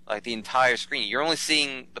 like the entire screen. You're only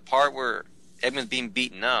seeing the part where Eggman's being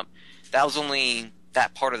beaten up. That was only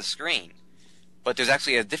that part of the screen, but there's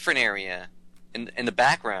actually a different area in the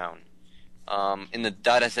background, in the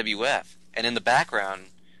 .swf, and in the background.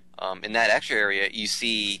 In that extra area, you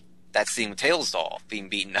see that scene with Tails Doll being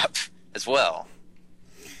beaten up as well.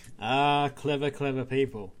 Clever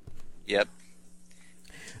people. Yep.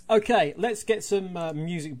 Okay, let's get some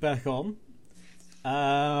music back on.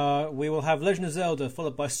 We will have Legend of Zelda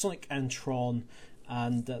followed by Sonic and Tron,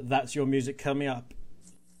 and that's your music coming up.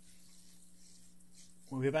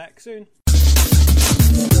 We'll be back soon.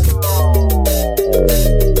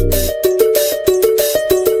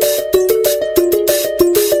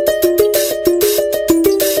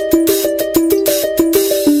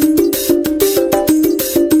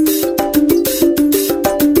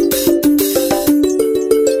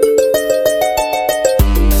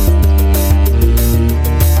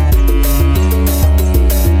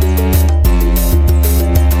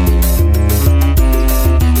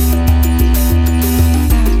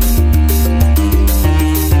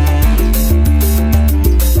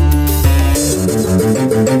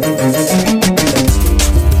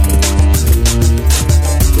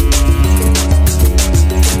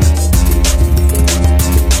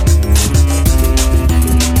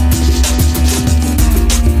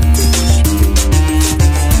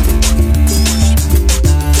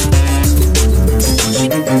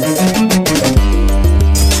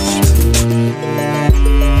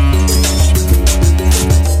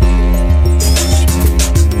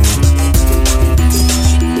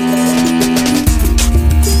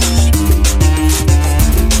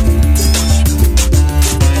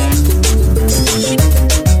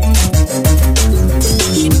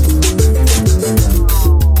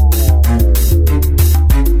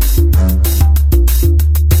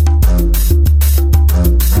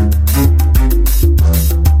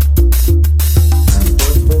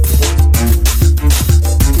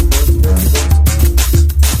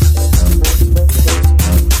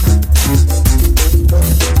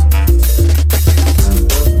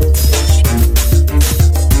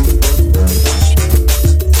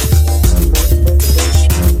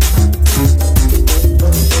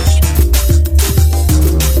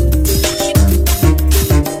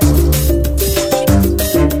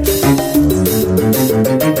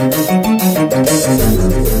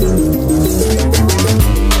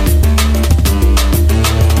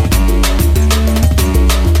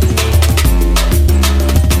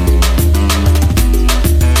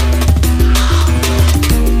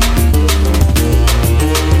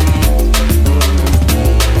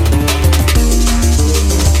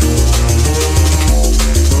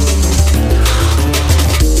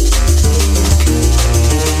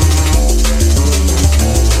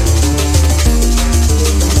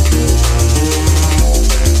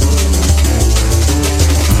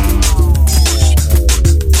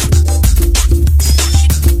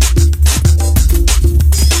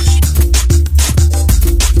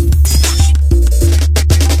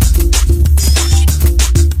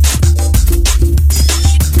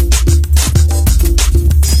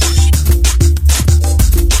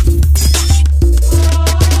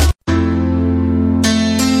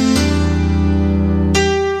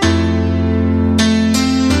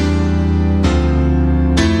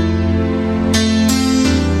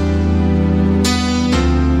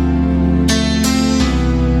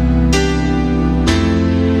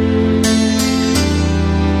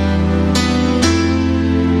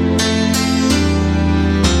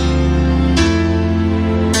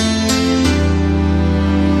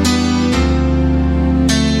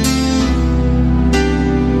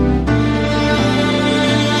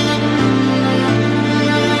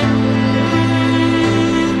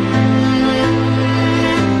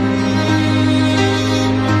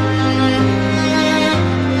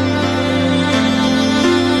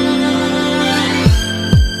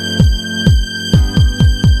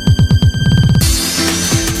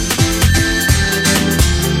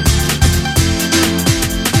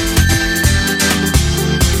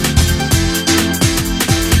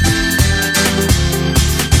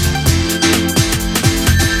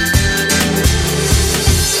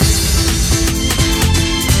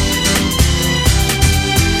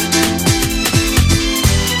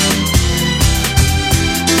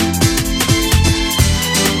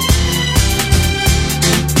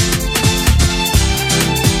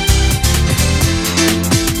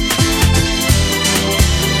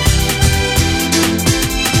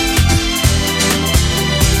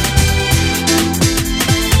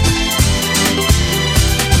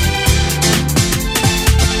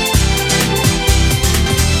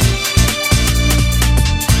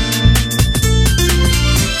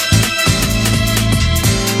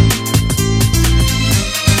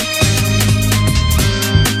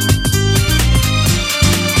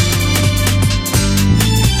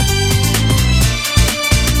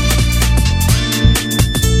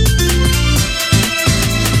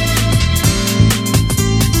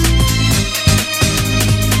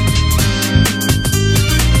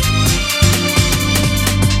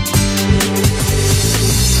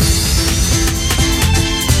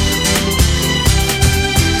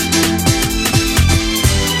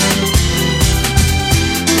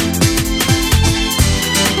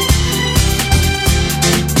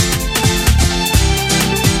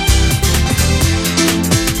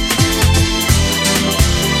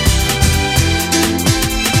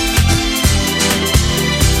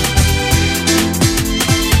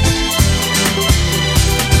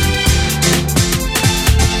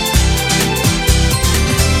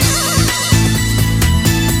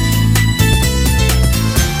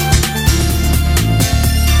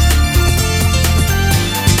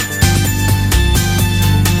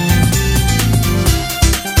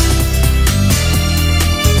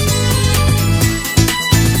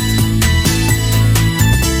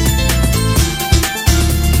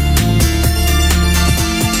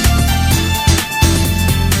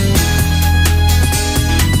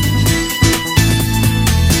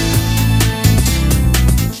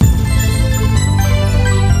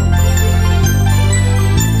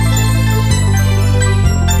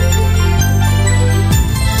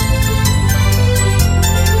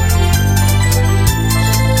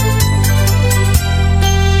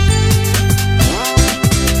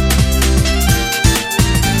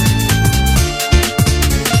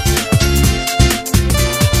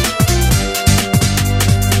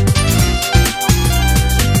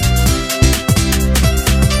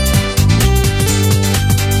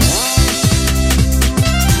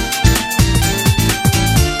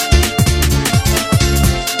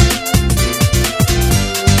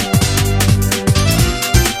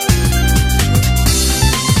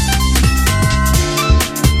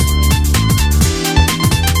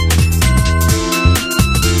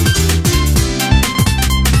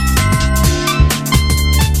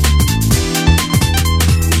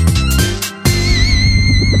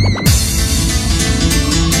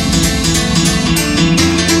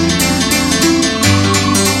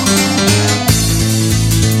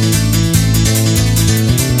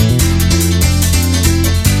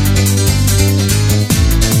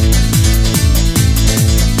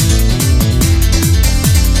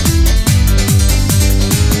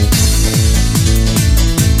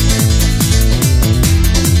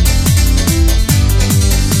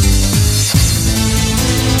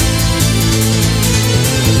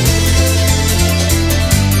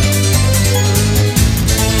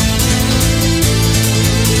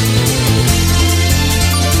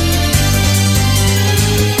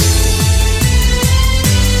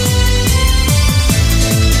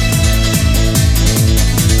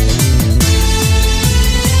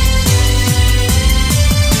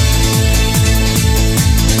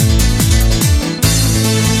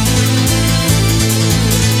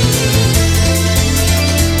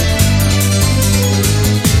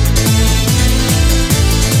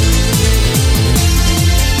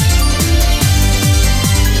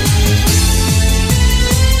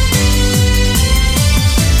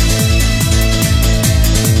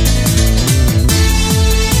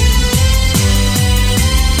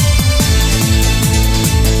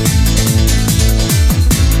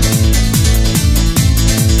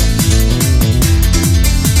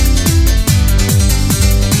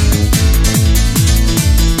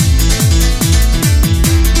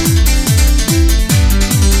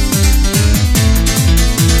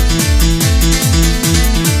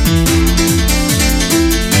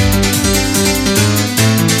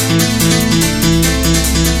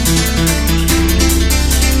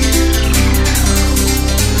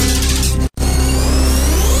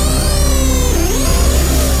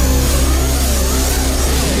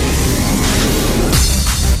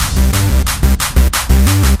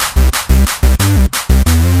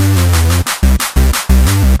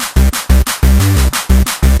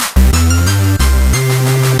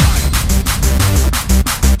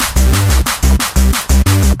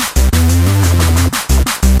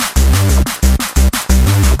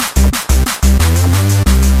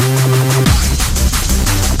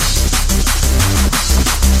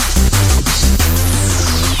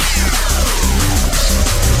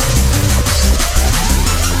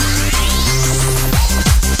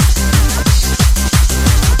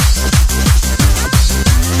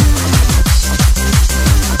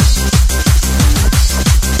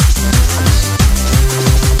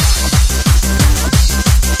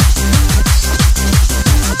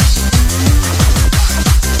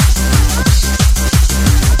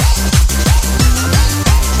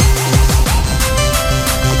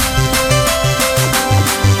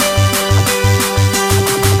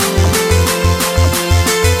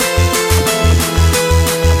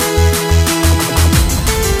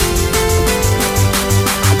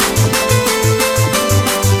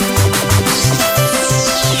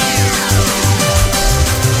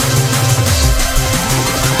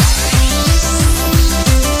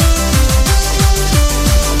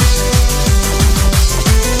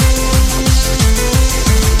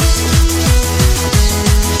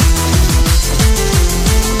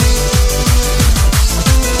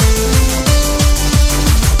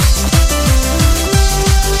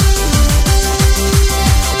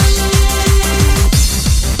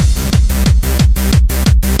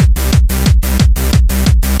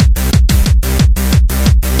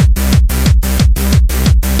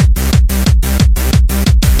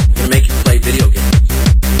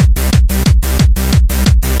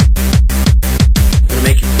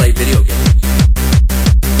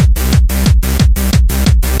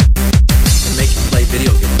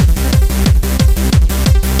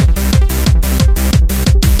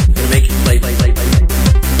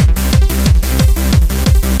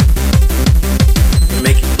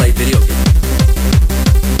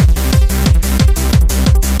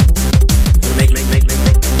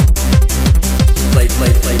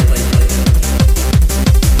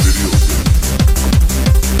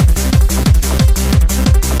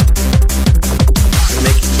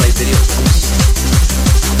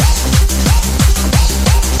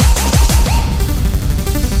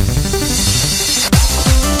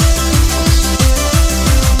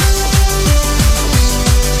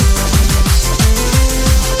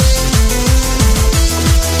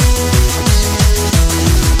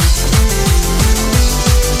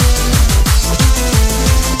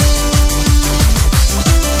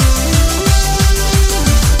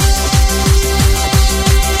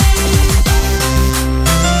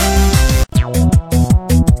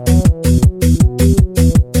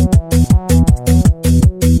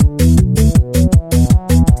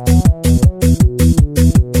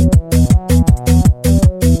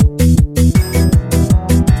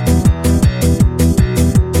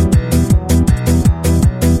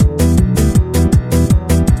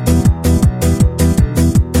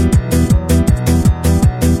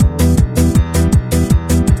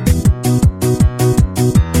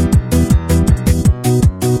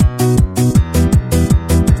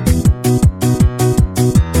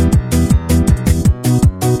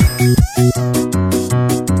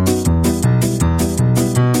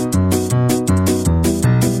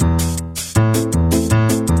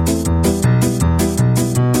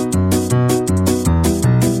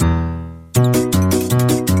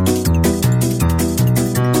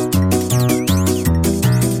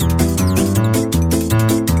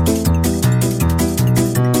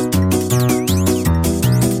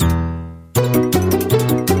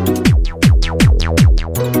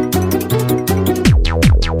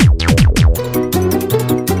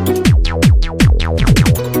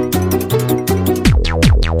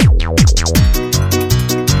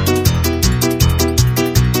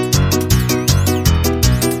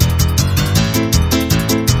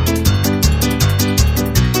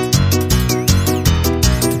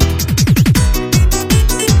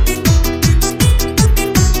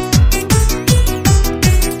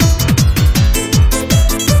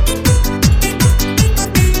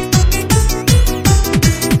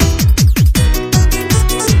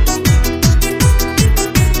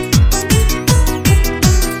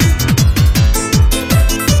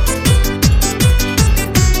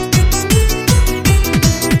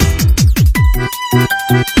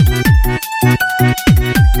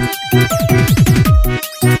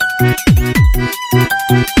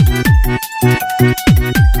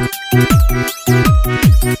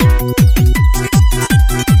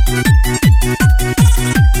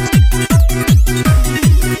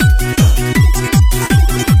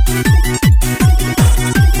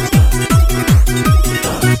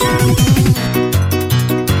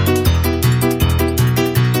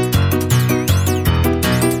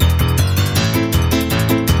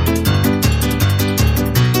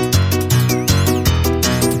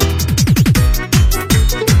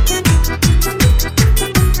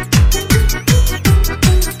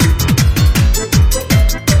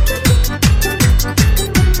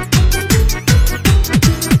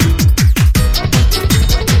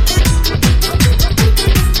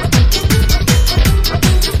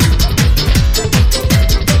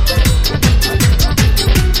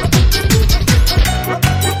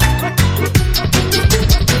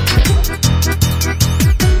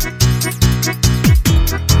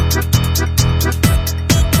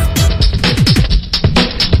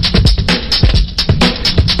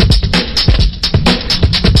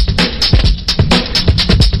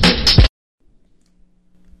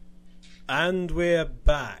 And we're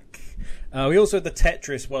back. We also had the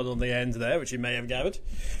Tetris one on the end there, which you may have gathered.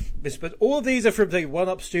 But all of these are from the One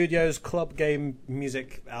Up Studios Club Game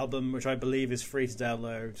Music album, which I believe is free to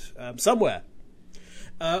download somewhere.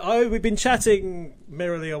 We've been chatting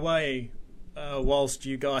merrily away whilst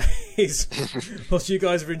you guys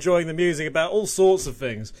are enjoying the music about all sorts of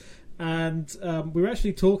things, and we were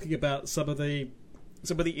actually talking about some of the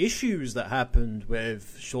issues that happened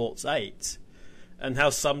with Shorts 8. And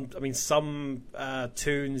how some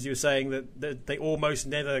tunes you were saying that they almost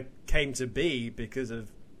never came to be because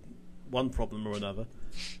of one problem or another.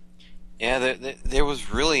 Yeah, there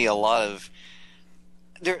was really a lot of...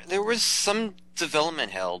 There was some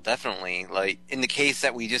development hell, definitely. Like, in the case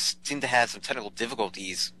that we just seemed to have some technical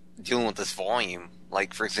difficulties dealing with this volume.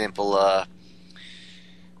 Like, for example,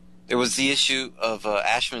 there was the issue of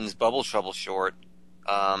Ashman's Bubble Trouble short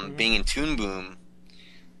being in Toon Boom.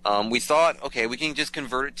 We thought, okay, we can just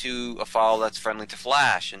convert it to a file that's friendly to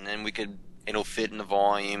Flash, and then it'll fit in the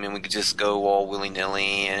volume, and we could just go all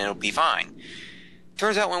willy-nilly, and it'll be fine.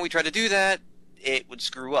 Turns out when we tried to do that, it would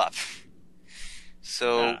screw up.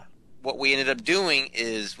 So what we ended up doing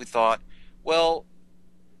is we thought, well,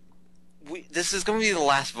 this is going to be the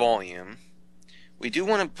last volume. We do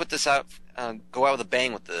want to put this out, go out with a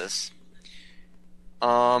bang with this.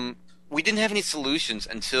 We didn't have any solutions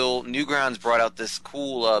until Newgrounds brought out this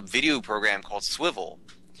cool video program called Swivel.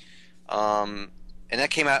 And that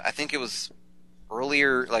came out, I think it was early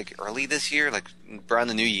this year, like around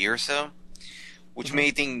the new year or so, which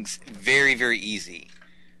made things very, very easy.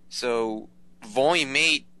 So Volume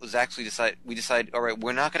 8 was actually we decided, all right,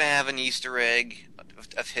 we're not going to have an Easter egg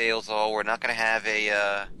of Tales All. We're not going to have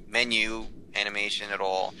a menu animation at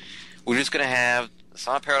all. We're just going to have the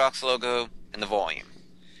Sonic Paradox logo and the volume.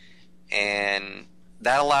 And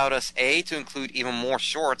that allowed us, A, to include even more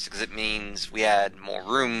shorts, because it means we had more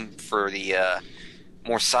room for the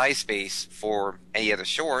more size space for any other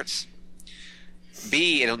shorts.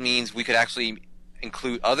 B, it means we could actually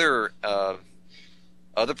include other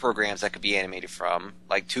programs that could be animated from,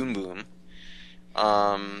 like Toon Boom.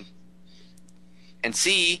 And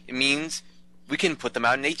C, it means we can put them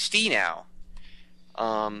out in HD now.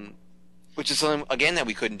 Which is something, again, that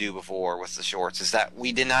we couldn't do before with the shorts, is that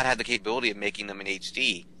we did not have the capability of making them in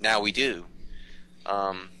HD. Now we do.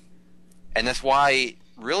 And that's why,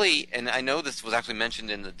 really, and I know this was actually mentioned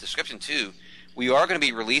in the description too, we are going to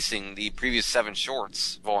be releasing the previous 7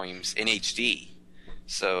 shorts volumes in HD.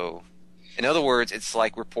 So, in other words, it's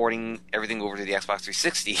like we're porting everything over to the Xbox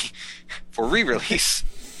 360 for re-release.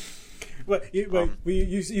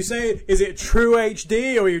 You say, is it true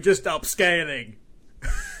HD, or are you just upscaling?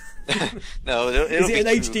 No, is it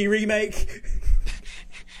an HD remake?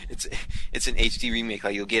 It's an HD remake.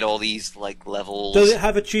 Like, you'll get all these like levels. Does it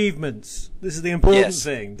have achievements? This is the important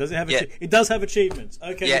thing. Does it have? Yeah. It does have achievements.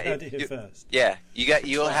 Okay, yeah, you heard it here first. Yeah,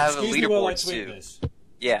 you'll have a leaderboard too. This.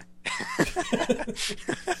 Yeah.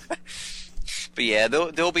 But yeah,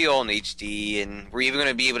 they'll be all in HD, and we're even going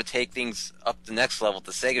to be able to take things up the next level with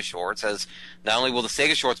the Sega Shorts, as not only will the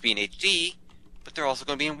Sega Shorts be in HD, but they're also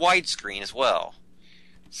going to be in widescreen as well.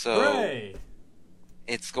 So Hooray.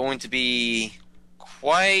 It's going to be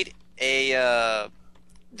quite a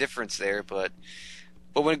difference there, but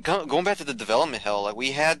when going back to the development hell, like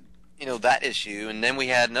we had that issue, and then we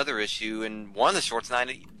had another issue, and one of the shorts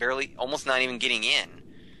almost not even getting in,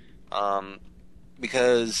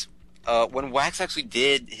 because when Wax actually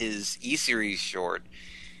did his E-Series short,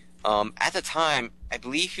 at the time I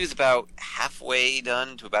believe he was about halfway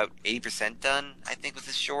done to about 80% done, I think, with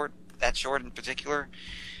his short, that short in particular.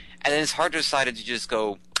 And then it's hard to decide to just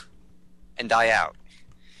go and die out.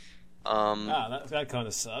 That kind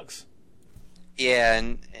of sucks. Yeah,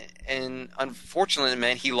 and unfortunately, it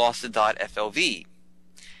meant he lost the .flv.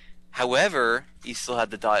 However, he still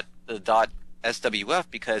had the .swf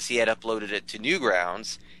because he had uploaded it to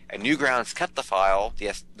Newgrounds, and Newgrounds kept the file, the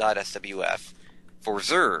 .swf, for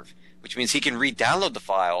reserve, which means he can re-download the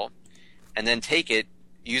file and then take it,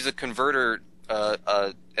 use a converter,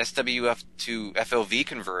 a SWF to FLV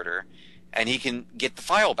converter, and he can get the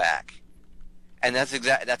file back. And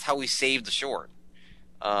that's how we saved the short.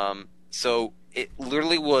 So it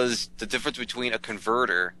literally was the difference between a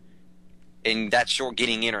converter and that short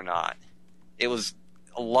getting in or not. It was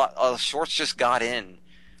a lot. Shorts just got in,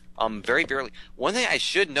 very barely. One thing I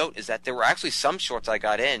should note is that there were actually some shorts I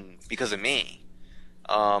got in because of me.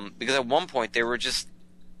 Because at one point they were just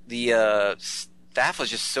the staff was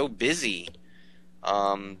just so busy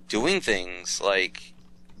doing things, like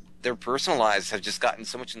their personal lives have just gotten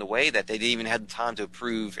so much in the way that they didn't even have the time to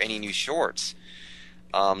approve any new shorts.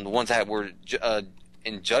 The ones that were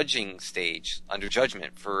in judging stage under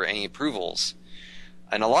judgment for any approvals,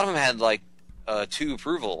 and a lot of them had like 2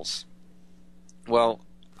 approvals. Well,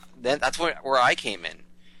 then that's where I came in.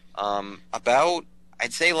 About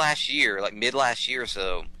I'd say last year, like mid last year or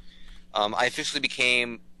so, I officially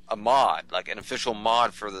became a mod, like an official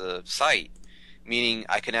mod for the site, meaning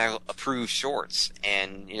I can now approve shorts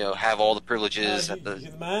and have all the privileges. You're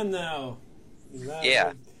the man now.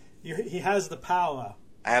 Yeah. He has the power.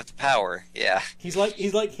 I have the power. Yeah. He's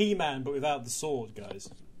like He-Man, but without the sword, guys.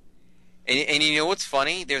 And you know what's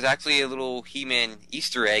funny? There's actually a little He-Man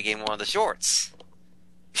Easter egg in one of the shorts.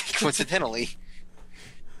 Coincidentally.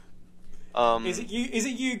 Is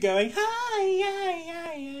it you going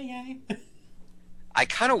hi? I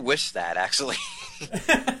kind of wish that actually.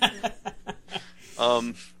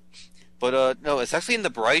 But no, it's actually in the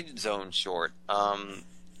Bright Zone short.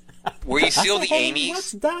 Where you see all the Amy's.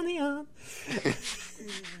 What's Danny on?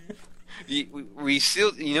 We see,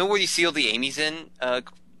 where you see all the Amy's in?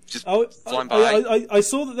 Just flying by. I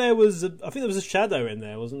saw that there was. I think there was a shadow in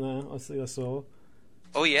there, wasn't there? I think I saw.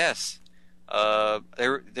 Oh yes.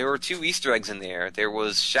 There were 2 Easter eggs in there. There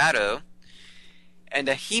was Shadow and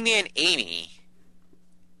a He-Man Amy.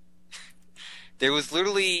 There was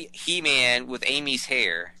literally He-Man with Amy's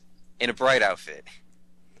hair in a Bright outfit.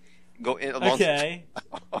 Okay.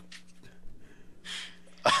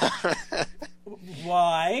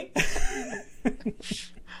 Why?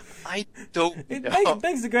 I don't know. It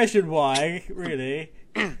begs the question why, really.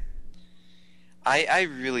 I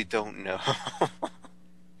really don't know.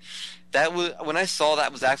 That was when I saw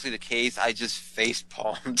that was actually the case. I just face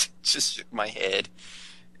palmed, just shook my head.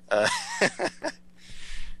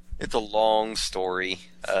 It's a long story,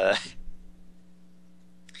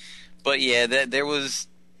 but yeah, there was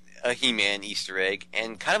a He-Man Easter egg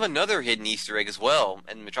and kind of another hidden Easter egg as well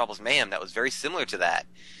in Metropolis Mayhem that was very similar to that.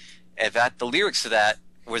 In fact, the lyrics to that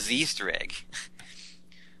was the Easter egg.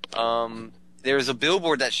 There's a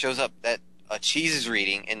billboard that shows up that Cheese is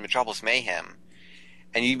reading in Metropolis Mayhem.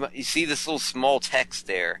 And you see this little small text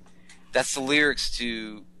there. That's the lyrics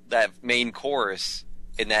to that main chorus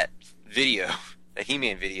in that video, that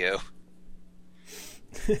He-Man video.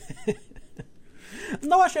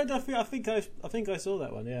 No, actually, I think I saw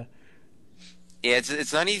that one. Yeah. Yeah,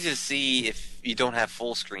 it's not easy to see if you don't have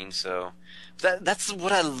full screen. So that's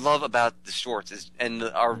what I love about the shorts and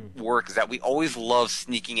our work is that we always love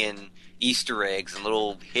sneaking in Easter eggs and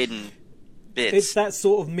little hidden bits. It's that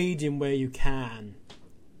sort of medium where you can.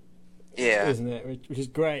 Yeah, isn't it? Which is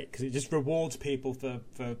great because it just rewards people for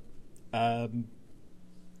further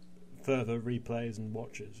replays and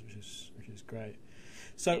watches, which is great.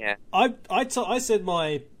 So yeah. I said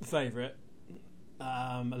my favourite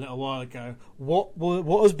a little while ago.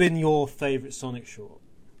 What has been your favourite Sonic short?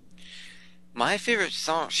 My favourite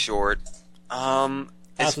Sonic short, out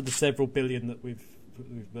of the several billion that we've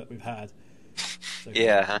had. So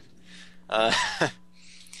yeah.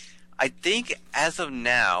 I think as of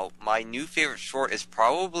now, my new favorite short is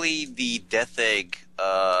probably the Death Egg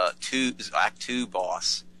Act 2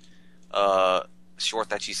 boss short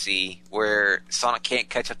that you see, where Sonic can't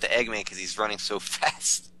catch up to Eggman because he's running so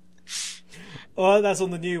fast. Well, that's on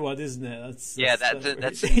the new one, isn't it?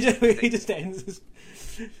 That's he just ends his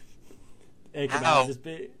Eggman. How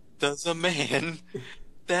does a man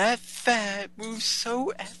that fat move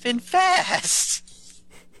so effing fast?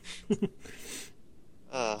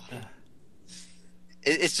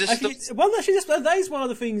 It's just that is one of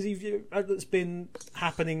the things that's been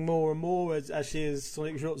happening more and more as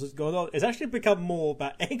Sonic Shorts has gone on. It's actually become more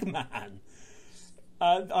about Eggman.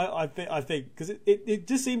 I think because it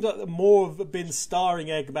just seems like more have been starring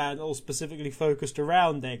Eggman or specifically focused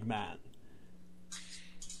around Eggman.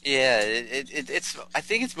 Yeah, it's. I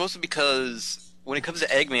think it's mostly because when it comes to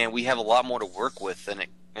Eggman, we have a lot more to work with than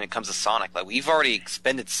when it comes to Sonic. Like we've already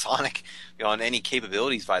expended Sonic on any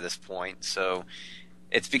capabilities by this point, so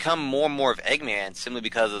it's become more and more of Eggman simply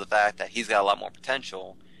because of the fact that he's got a lot more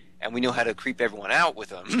potential, and we know how to creep everyone out with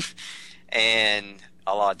him. And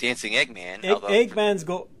a lot of dancing Eggman.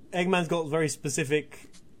 Eggman's got very specific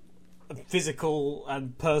physical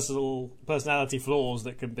and personality flaws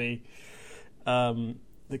that can be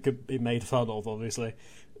made fun of, obviously.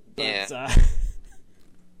 But, yeah.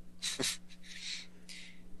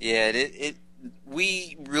 Yeah,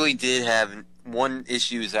 we really did have one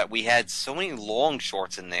issue is that we had so many long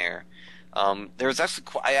shorts in there. There was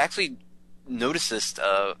I actually noticed this,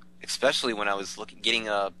 especially when I was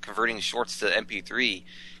converting shorts to MP3,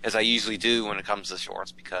 as I usually do when it comes to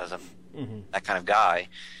shorts because I'm that kind of guy.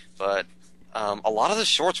 But a lot of the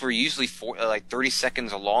shorts were usually 30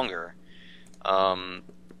 seconds or longer.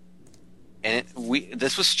 And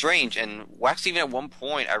this was strange. And Wax, even at one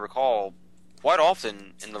point, I recall, quite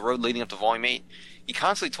often in the road leading up to Volume 8, he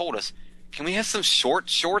constantly told us, "Can we have some short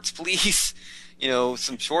shorts, please? You know,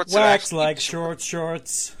 some shorts." Wax like short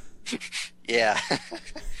shorts. Yeah.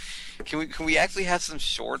 Can we actually have some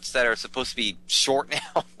shorts that are supposed to be short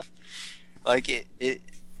now? Like it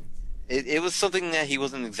was something that he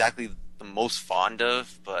wasn't exactly the most fond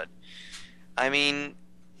of, but I mean,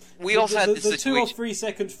 we also had this the situation. 2 or 3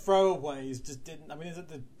 second throwaways just didn't. I mean,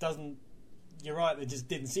 it doesn't. You're right. They just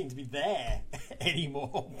didn't seem to be there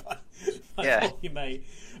anymore. Yeah, mate.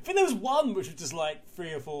 I think there was one which was just like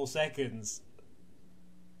 3 or 4 seconds,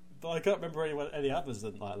 but I can't remember any others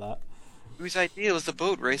that like that. Whose idea was the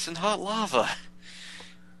boat race in hot lava?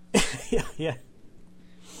 Yeah.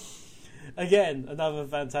 Again, another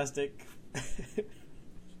fantastic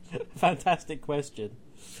question.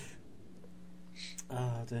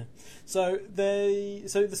 Oh dear. So the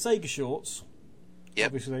Sega shorts. Yep.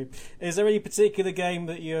 Obviously, is there any particular game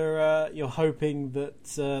that you're hoping that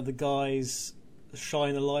the guys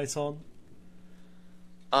shine a light on?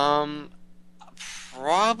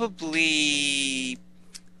 Probably.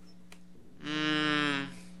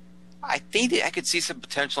 I think that I could see some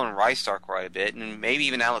potential in Rystar quite a bit, and maybe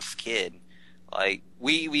even Alex Kidd. Like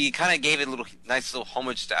we kind of gave it a nice little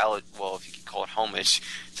homage to Alex. Well, if you could call it homage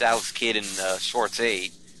to Alex Kidd in Shorts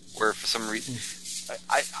 8, where for some reason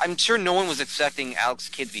I'm sure no one was expecting Alex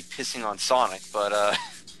Kidd to be pissing on Sonic, but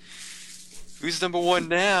who's number one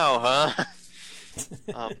now,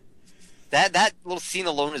 huh? That little scene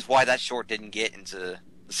alone is why that short didn't get into the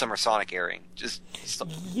Summer Sonic airing.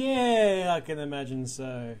 Yeah, I can imagine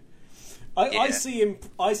so. I see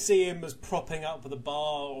him as propping up the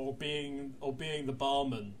bar or being the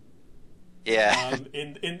barman. Yeah.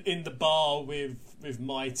 In the bar with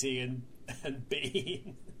Mighty and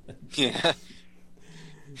Bean. Yeah.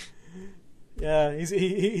 Yeah,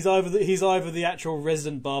 he's either the actual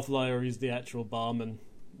resident barfly or he's the actual barman.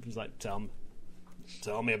 He's like, tell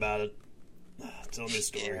me about it. Tell me a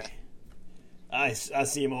story. Yeah. I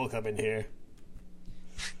see them all coming here.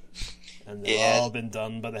 And they've all been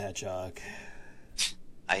done by the hedgehog.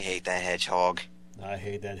 I hate that hedgehog. I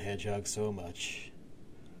hate that hedgehog so much.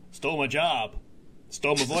 Stole my job.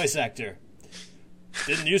 Stole my voice actor.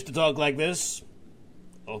 Didn't used to talk like this.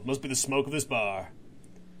 Oh, it must be the smoke of this bar.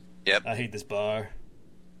 Yep. I hate this bar.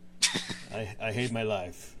 I hate my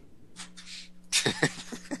life.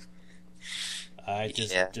 I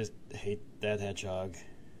just hate that hedgehog.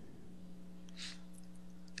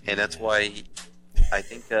 And that's why I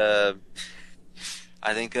think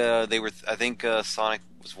Sonic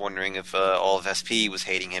was wondering if all of SP was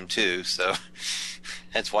hating him too, so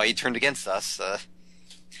that's why he turned against us.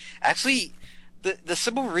 Actually, the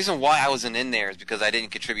simple reason why I wasn't in there is because I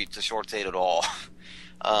didn't contribute to Shorts 8 at all.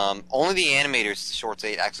 Only the animators to Shorts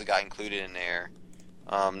 8 actually got included in there.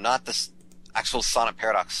 Not the actual Sonic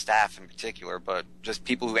Paradox staff in particular, but just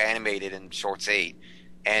people who animated in Shorts 8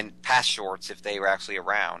 and past shorts if they were actually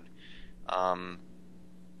around.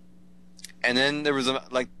 And then there was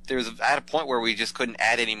at a point where we just couldn't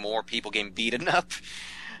add any more people getting beaten up,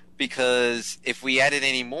 because if we added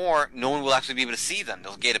any more, no one will actually be able to see them.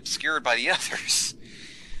 They'll get obscured by the others.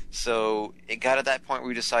 So it got at that point where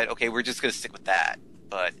we decided, okay, we're just going to stick with that.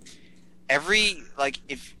 But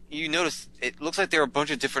if you notice, it looks like there are a bunch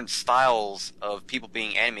of different styles of people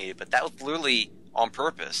being animated, but that was literally on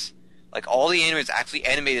purpose. Like, all the animators actually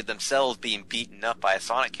animated themselves being beaten up by a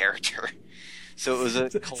Sonic character. So it was a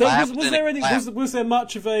collab. So was there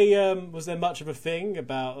much of a thing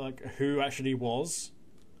about like who actually was?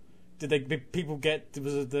 Did people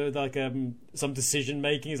was there like some decision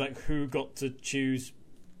making? Is like who got to choose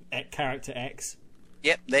character X?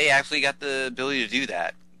 Yep, they actually got the ability to do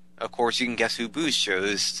that. Of course, you can guess who Boost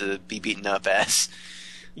chose to be beaten up as.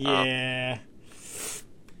 Yeah.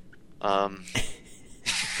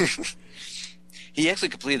 He actually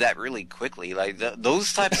completed that really quickly. Like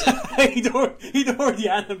those types of... he'd already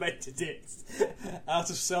animated it out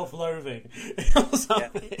of self-loathing or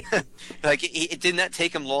something. Yeah. Like it did not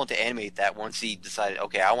take him long to animate that once he decided,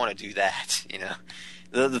 okay, I want to do that. You know,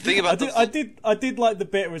 the thing about I did like the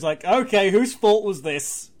bit where it was like, okay, whose fault was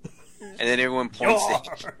this? And then everyone points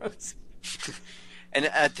it. And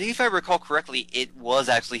I think if I recall correctly, it was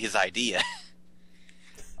actually his idea.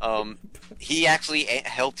 He actually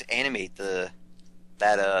helped animate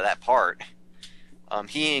that part.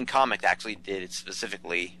 He in comic actually did it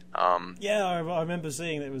specifically. Yeah, I remember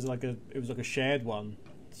seeing that it was like a shared one.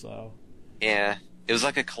 So yeah, it was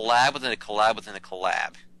like a collab within a collab within a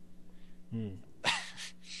collab.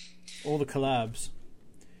 All the collabs.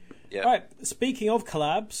 Yeah. All right. Speaking of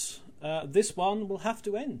collabs, this one will have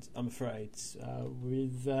to end, I'm afraid.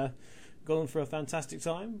 We've gone for a fantastic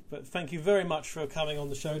time, but thank you very much for coming on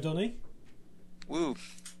the show, Donny. Woo,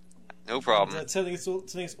 no problem. And, telling us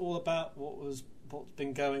all about what's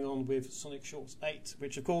been going on with Sonic Shorts 8,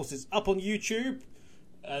 which of course is up on YouTube,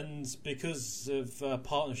 and because of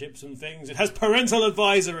partnerships and things, it has parental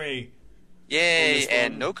advisory. Yay,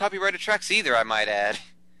 and no copyrighted tracks either, I might add.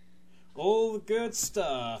 All the good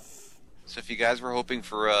stuff. So if you guys were hoping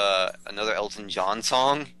for another Elton John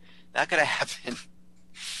song, not gonna happen.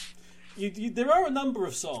 There are a number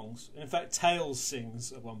of songs. In fact, Tails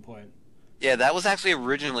sings at one point. Yeah, that was actually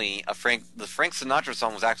originally the Frank Sinatra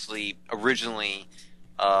song was actually originally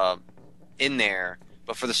in there,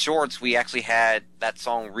 but for the shorts we actually had that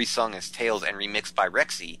song resung as Tails and remixed by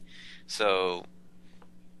Rexy. So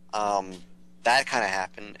that kind of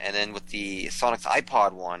happened, and then with the Sonic's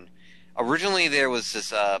iPod one, originally there was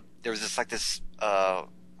this what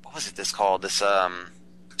was it called? This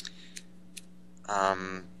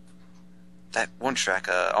that one track,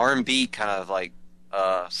 R&B kind of like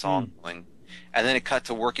song going. And then it cut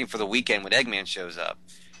to Working for the Weekend when Eggman shows up.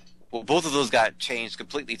 Well, both of those got changed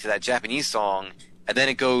completely to that Japanese song, and then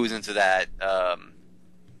it goes into that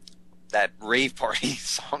that rave party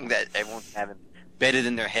song that everyone's having bedded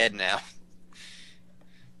in their head now.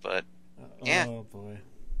 But yeah. Oh boy.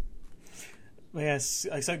 Yes.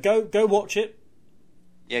 So go watch it.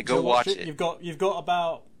 Yeah, go watch it. You've got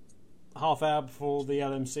about half hour before the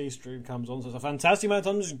LMC stream comes on, so it's a fantastic amount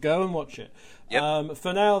of time. Just go and watch it. Yep.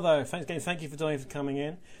 For now, though, thank you for Donny for coming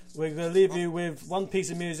in. We're going to leave you with one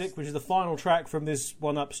piece of music, which is the final track from this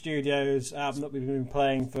One Up Studios album that we've been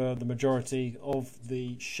playing for the majority of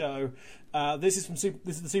the show. This is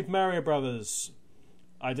the Super Mario Brothers.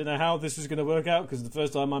 I don't know how this is going to work out because it's the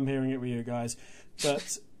first time I'm hearing it with you guys.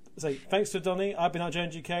 But so thanks to Donny. I've been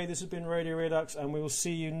RJNGK. This has been Radio Redux, and we will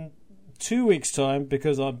see you in 2 weeks' time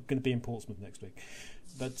because I'm going to be in Portsmouth next week.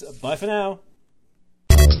 But bye for now.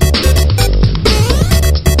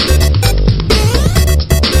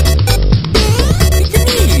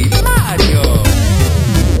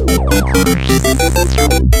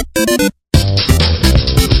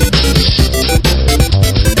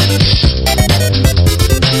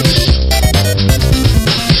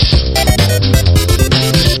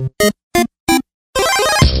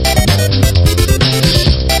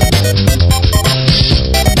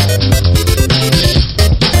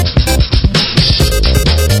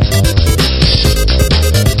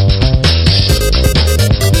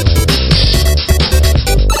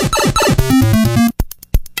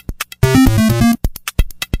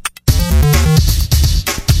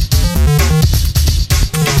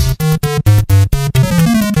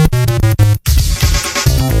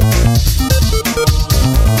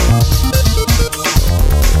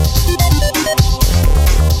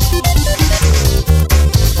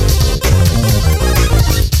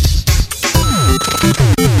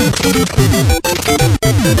 We'll be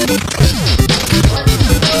right back.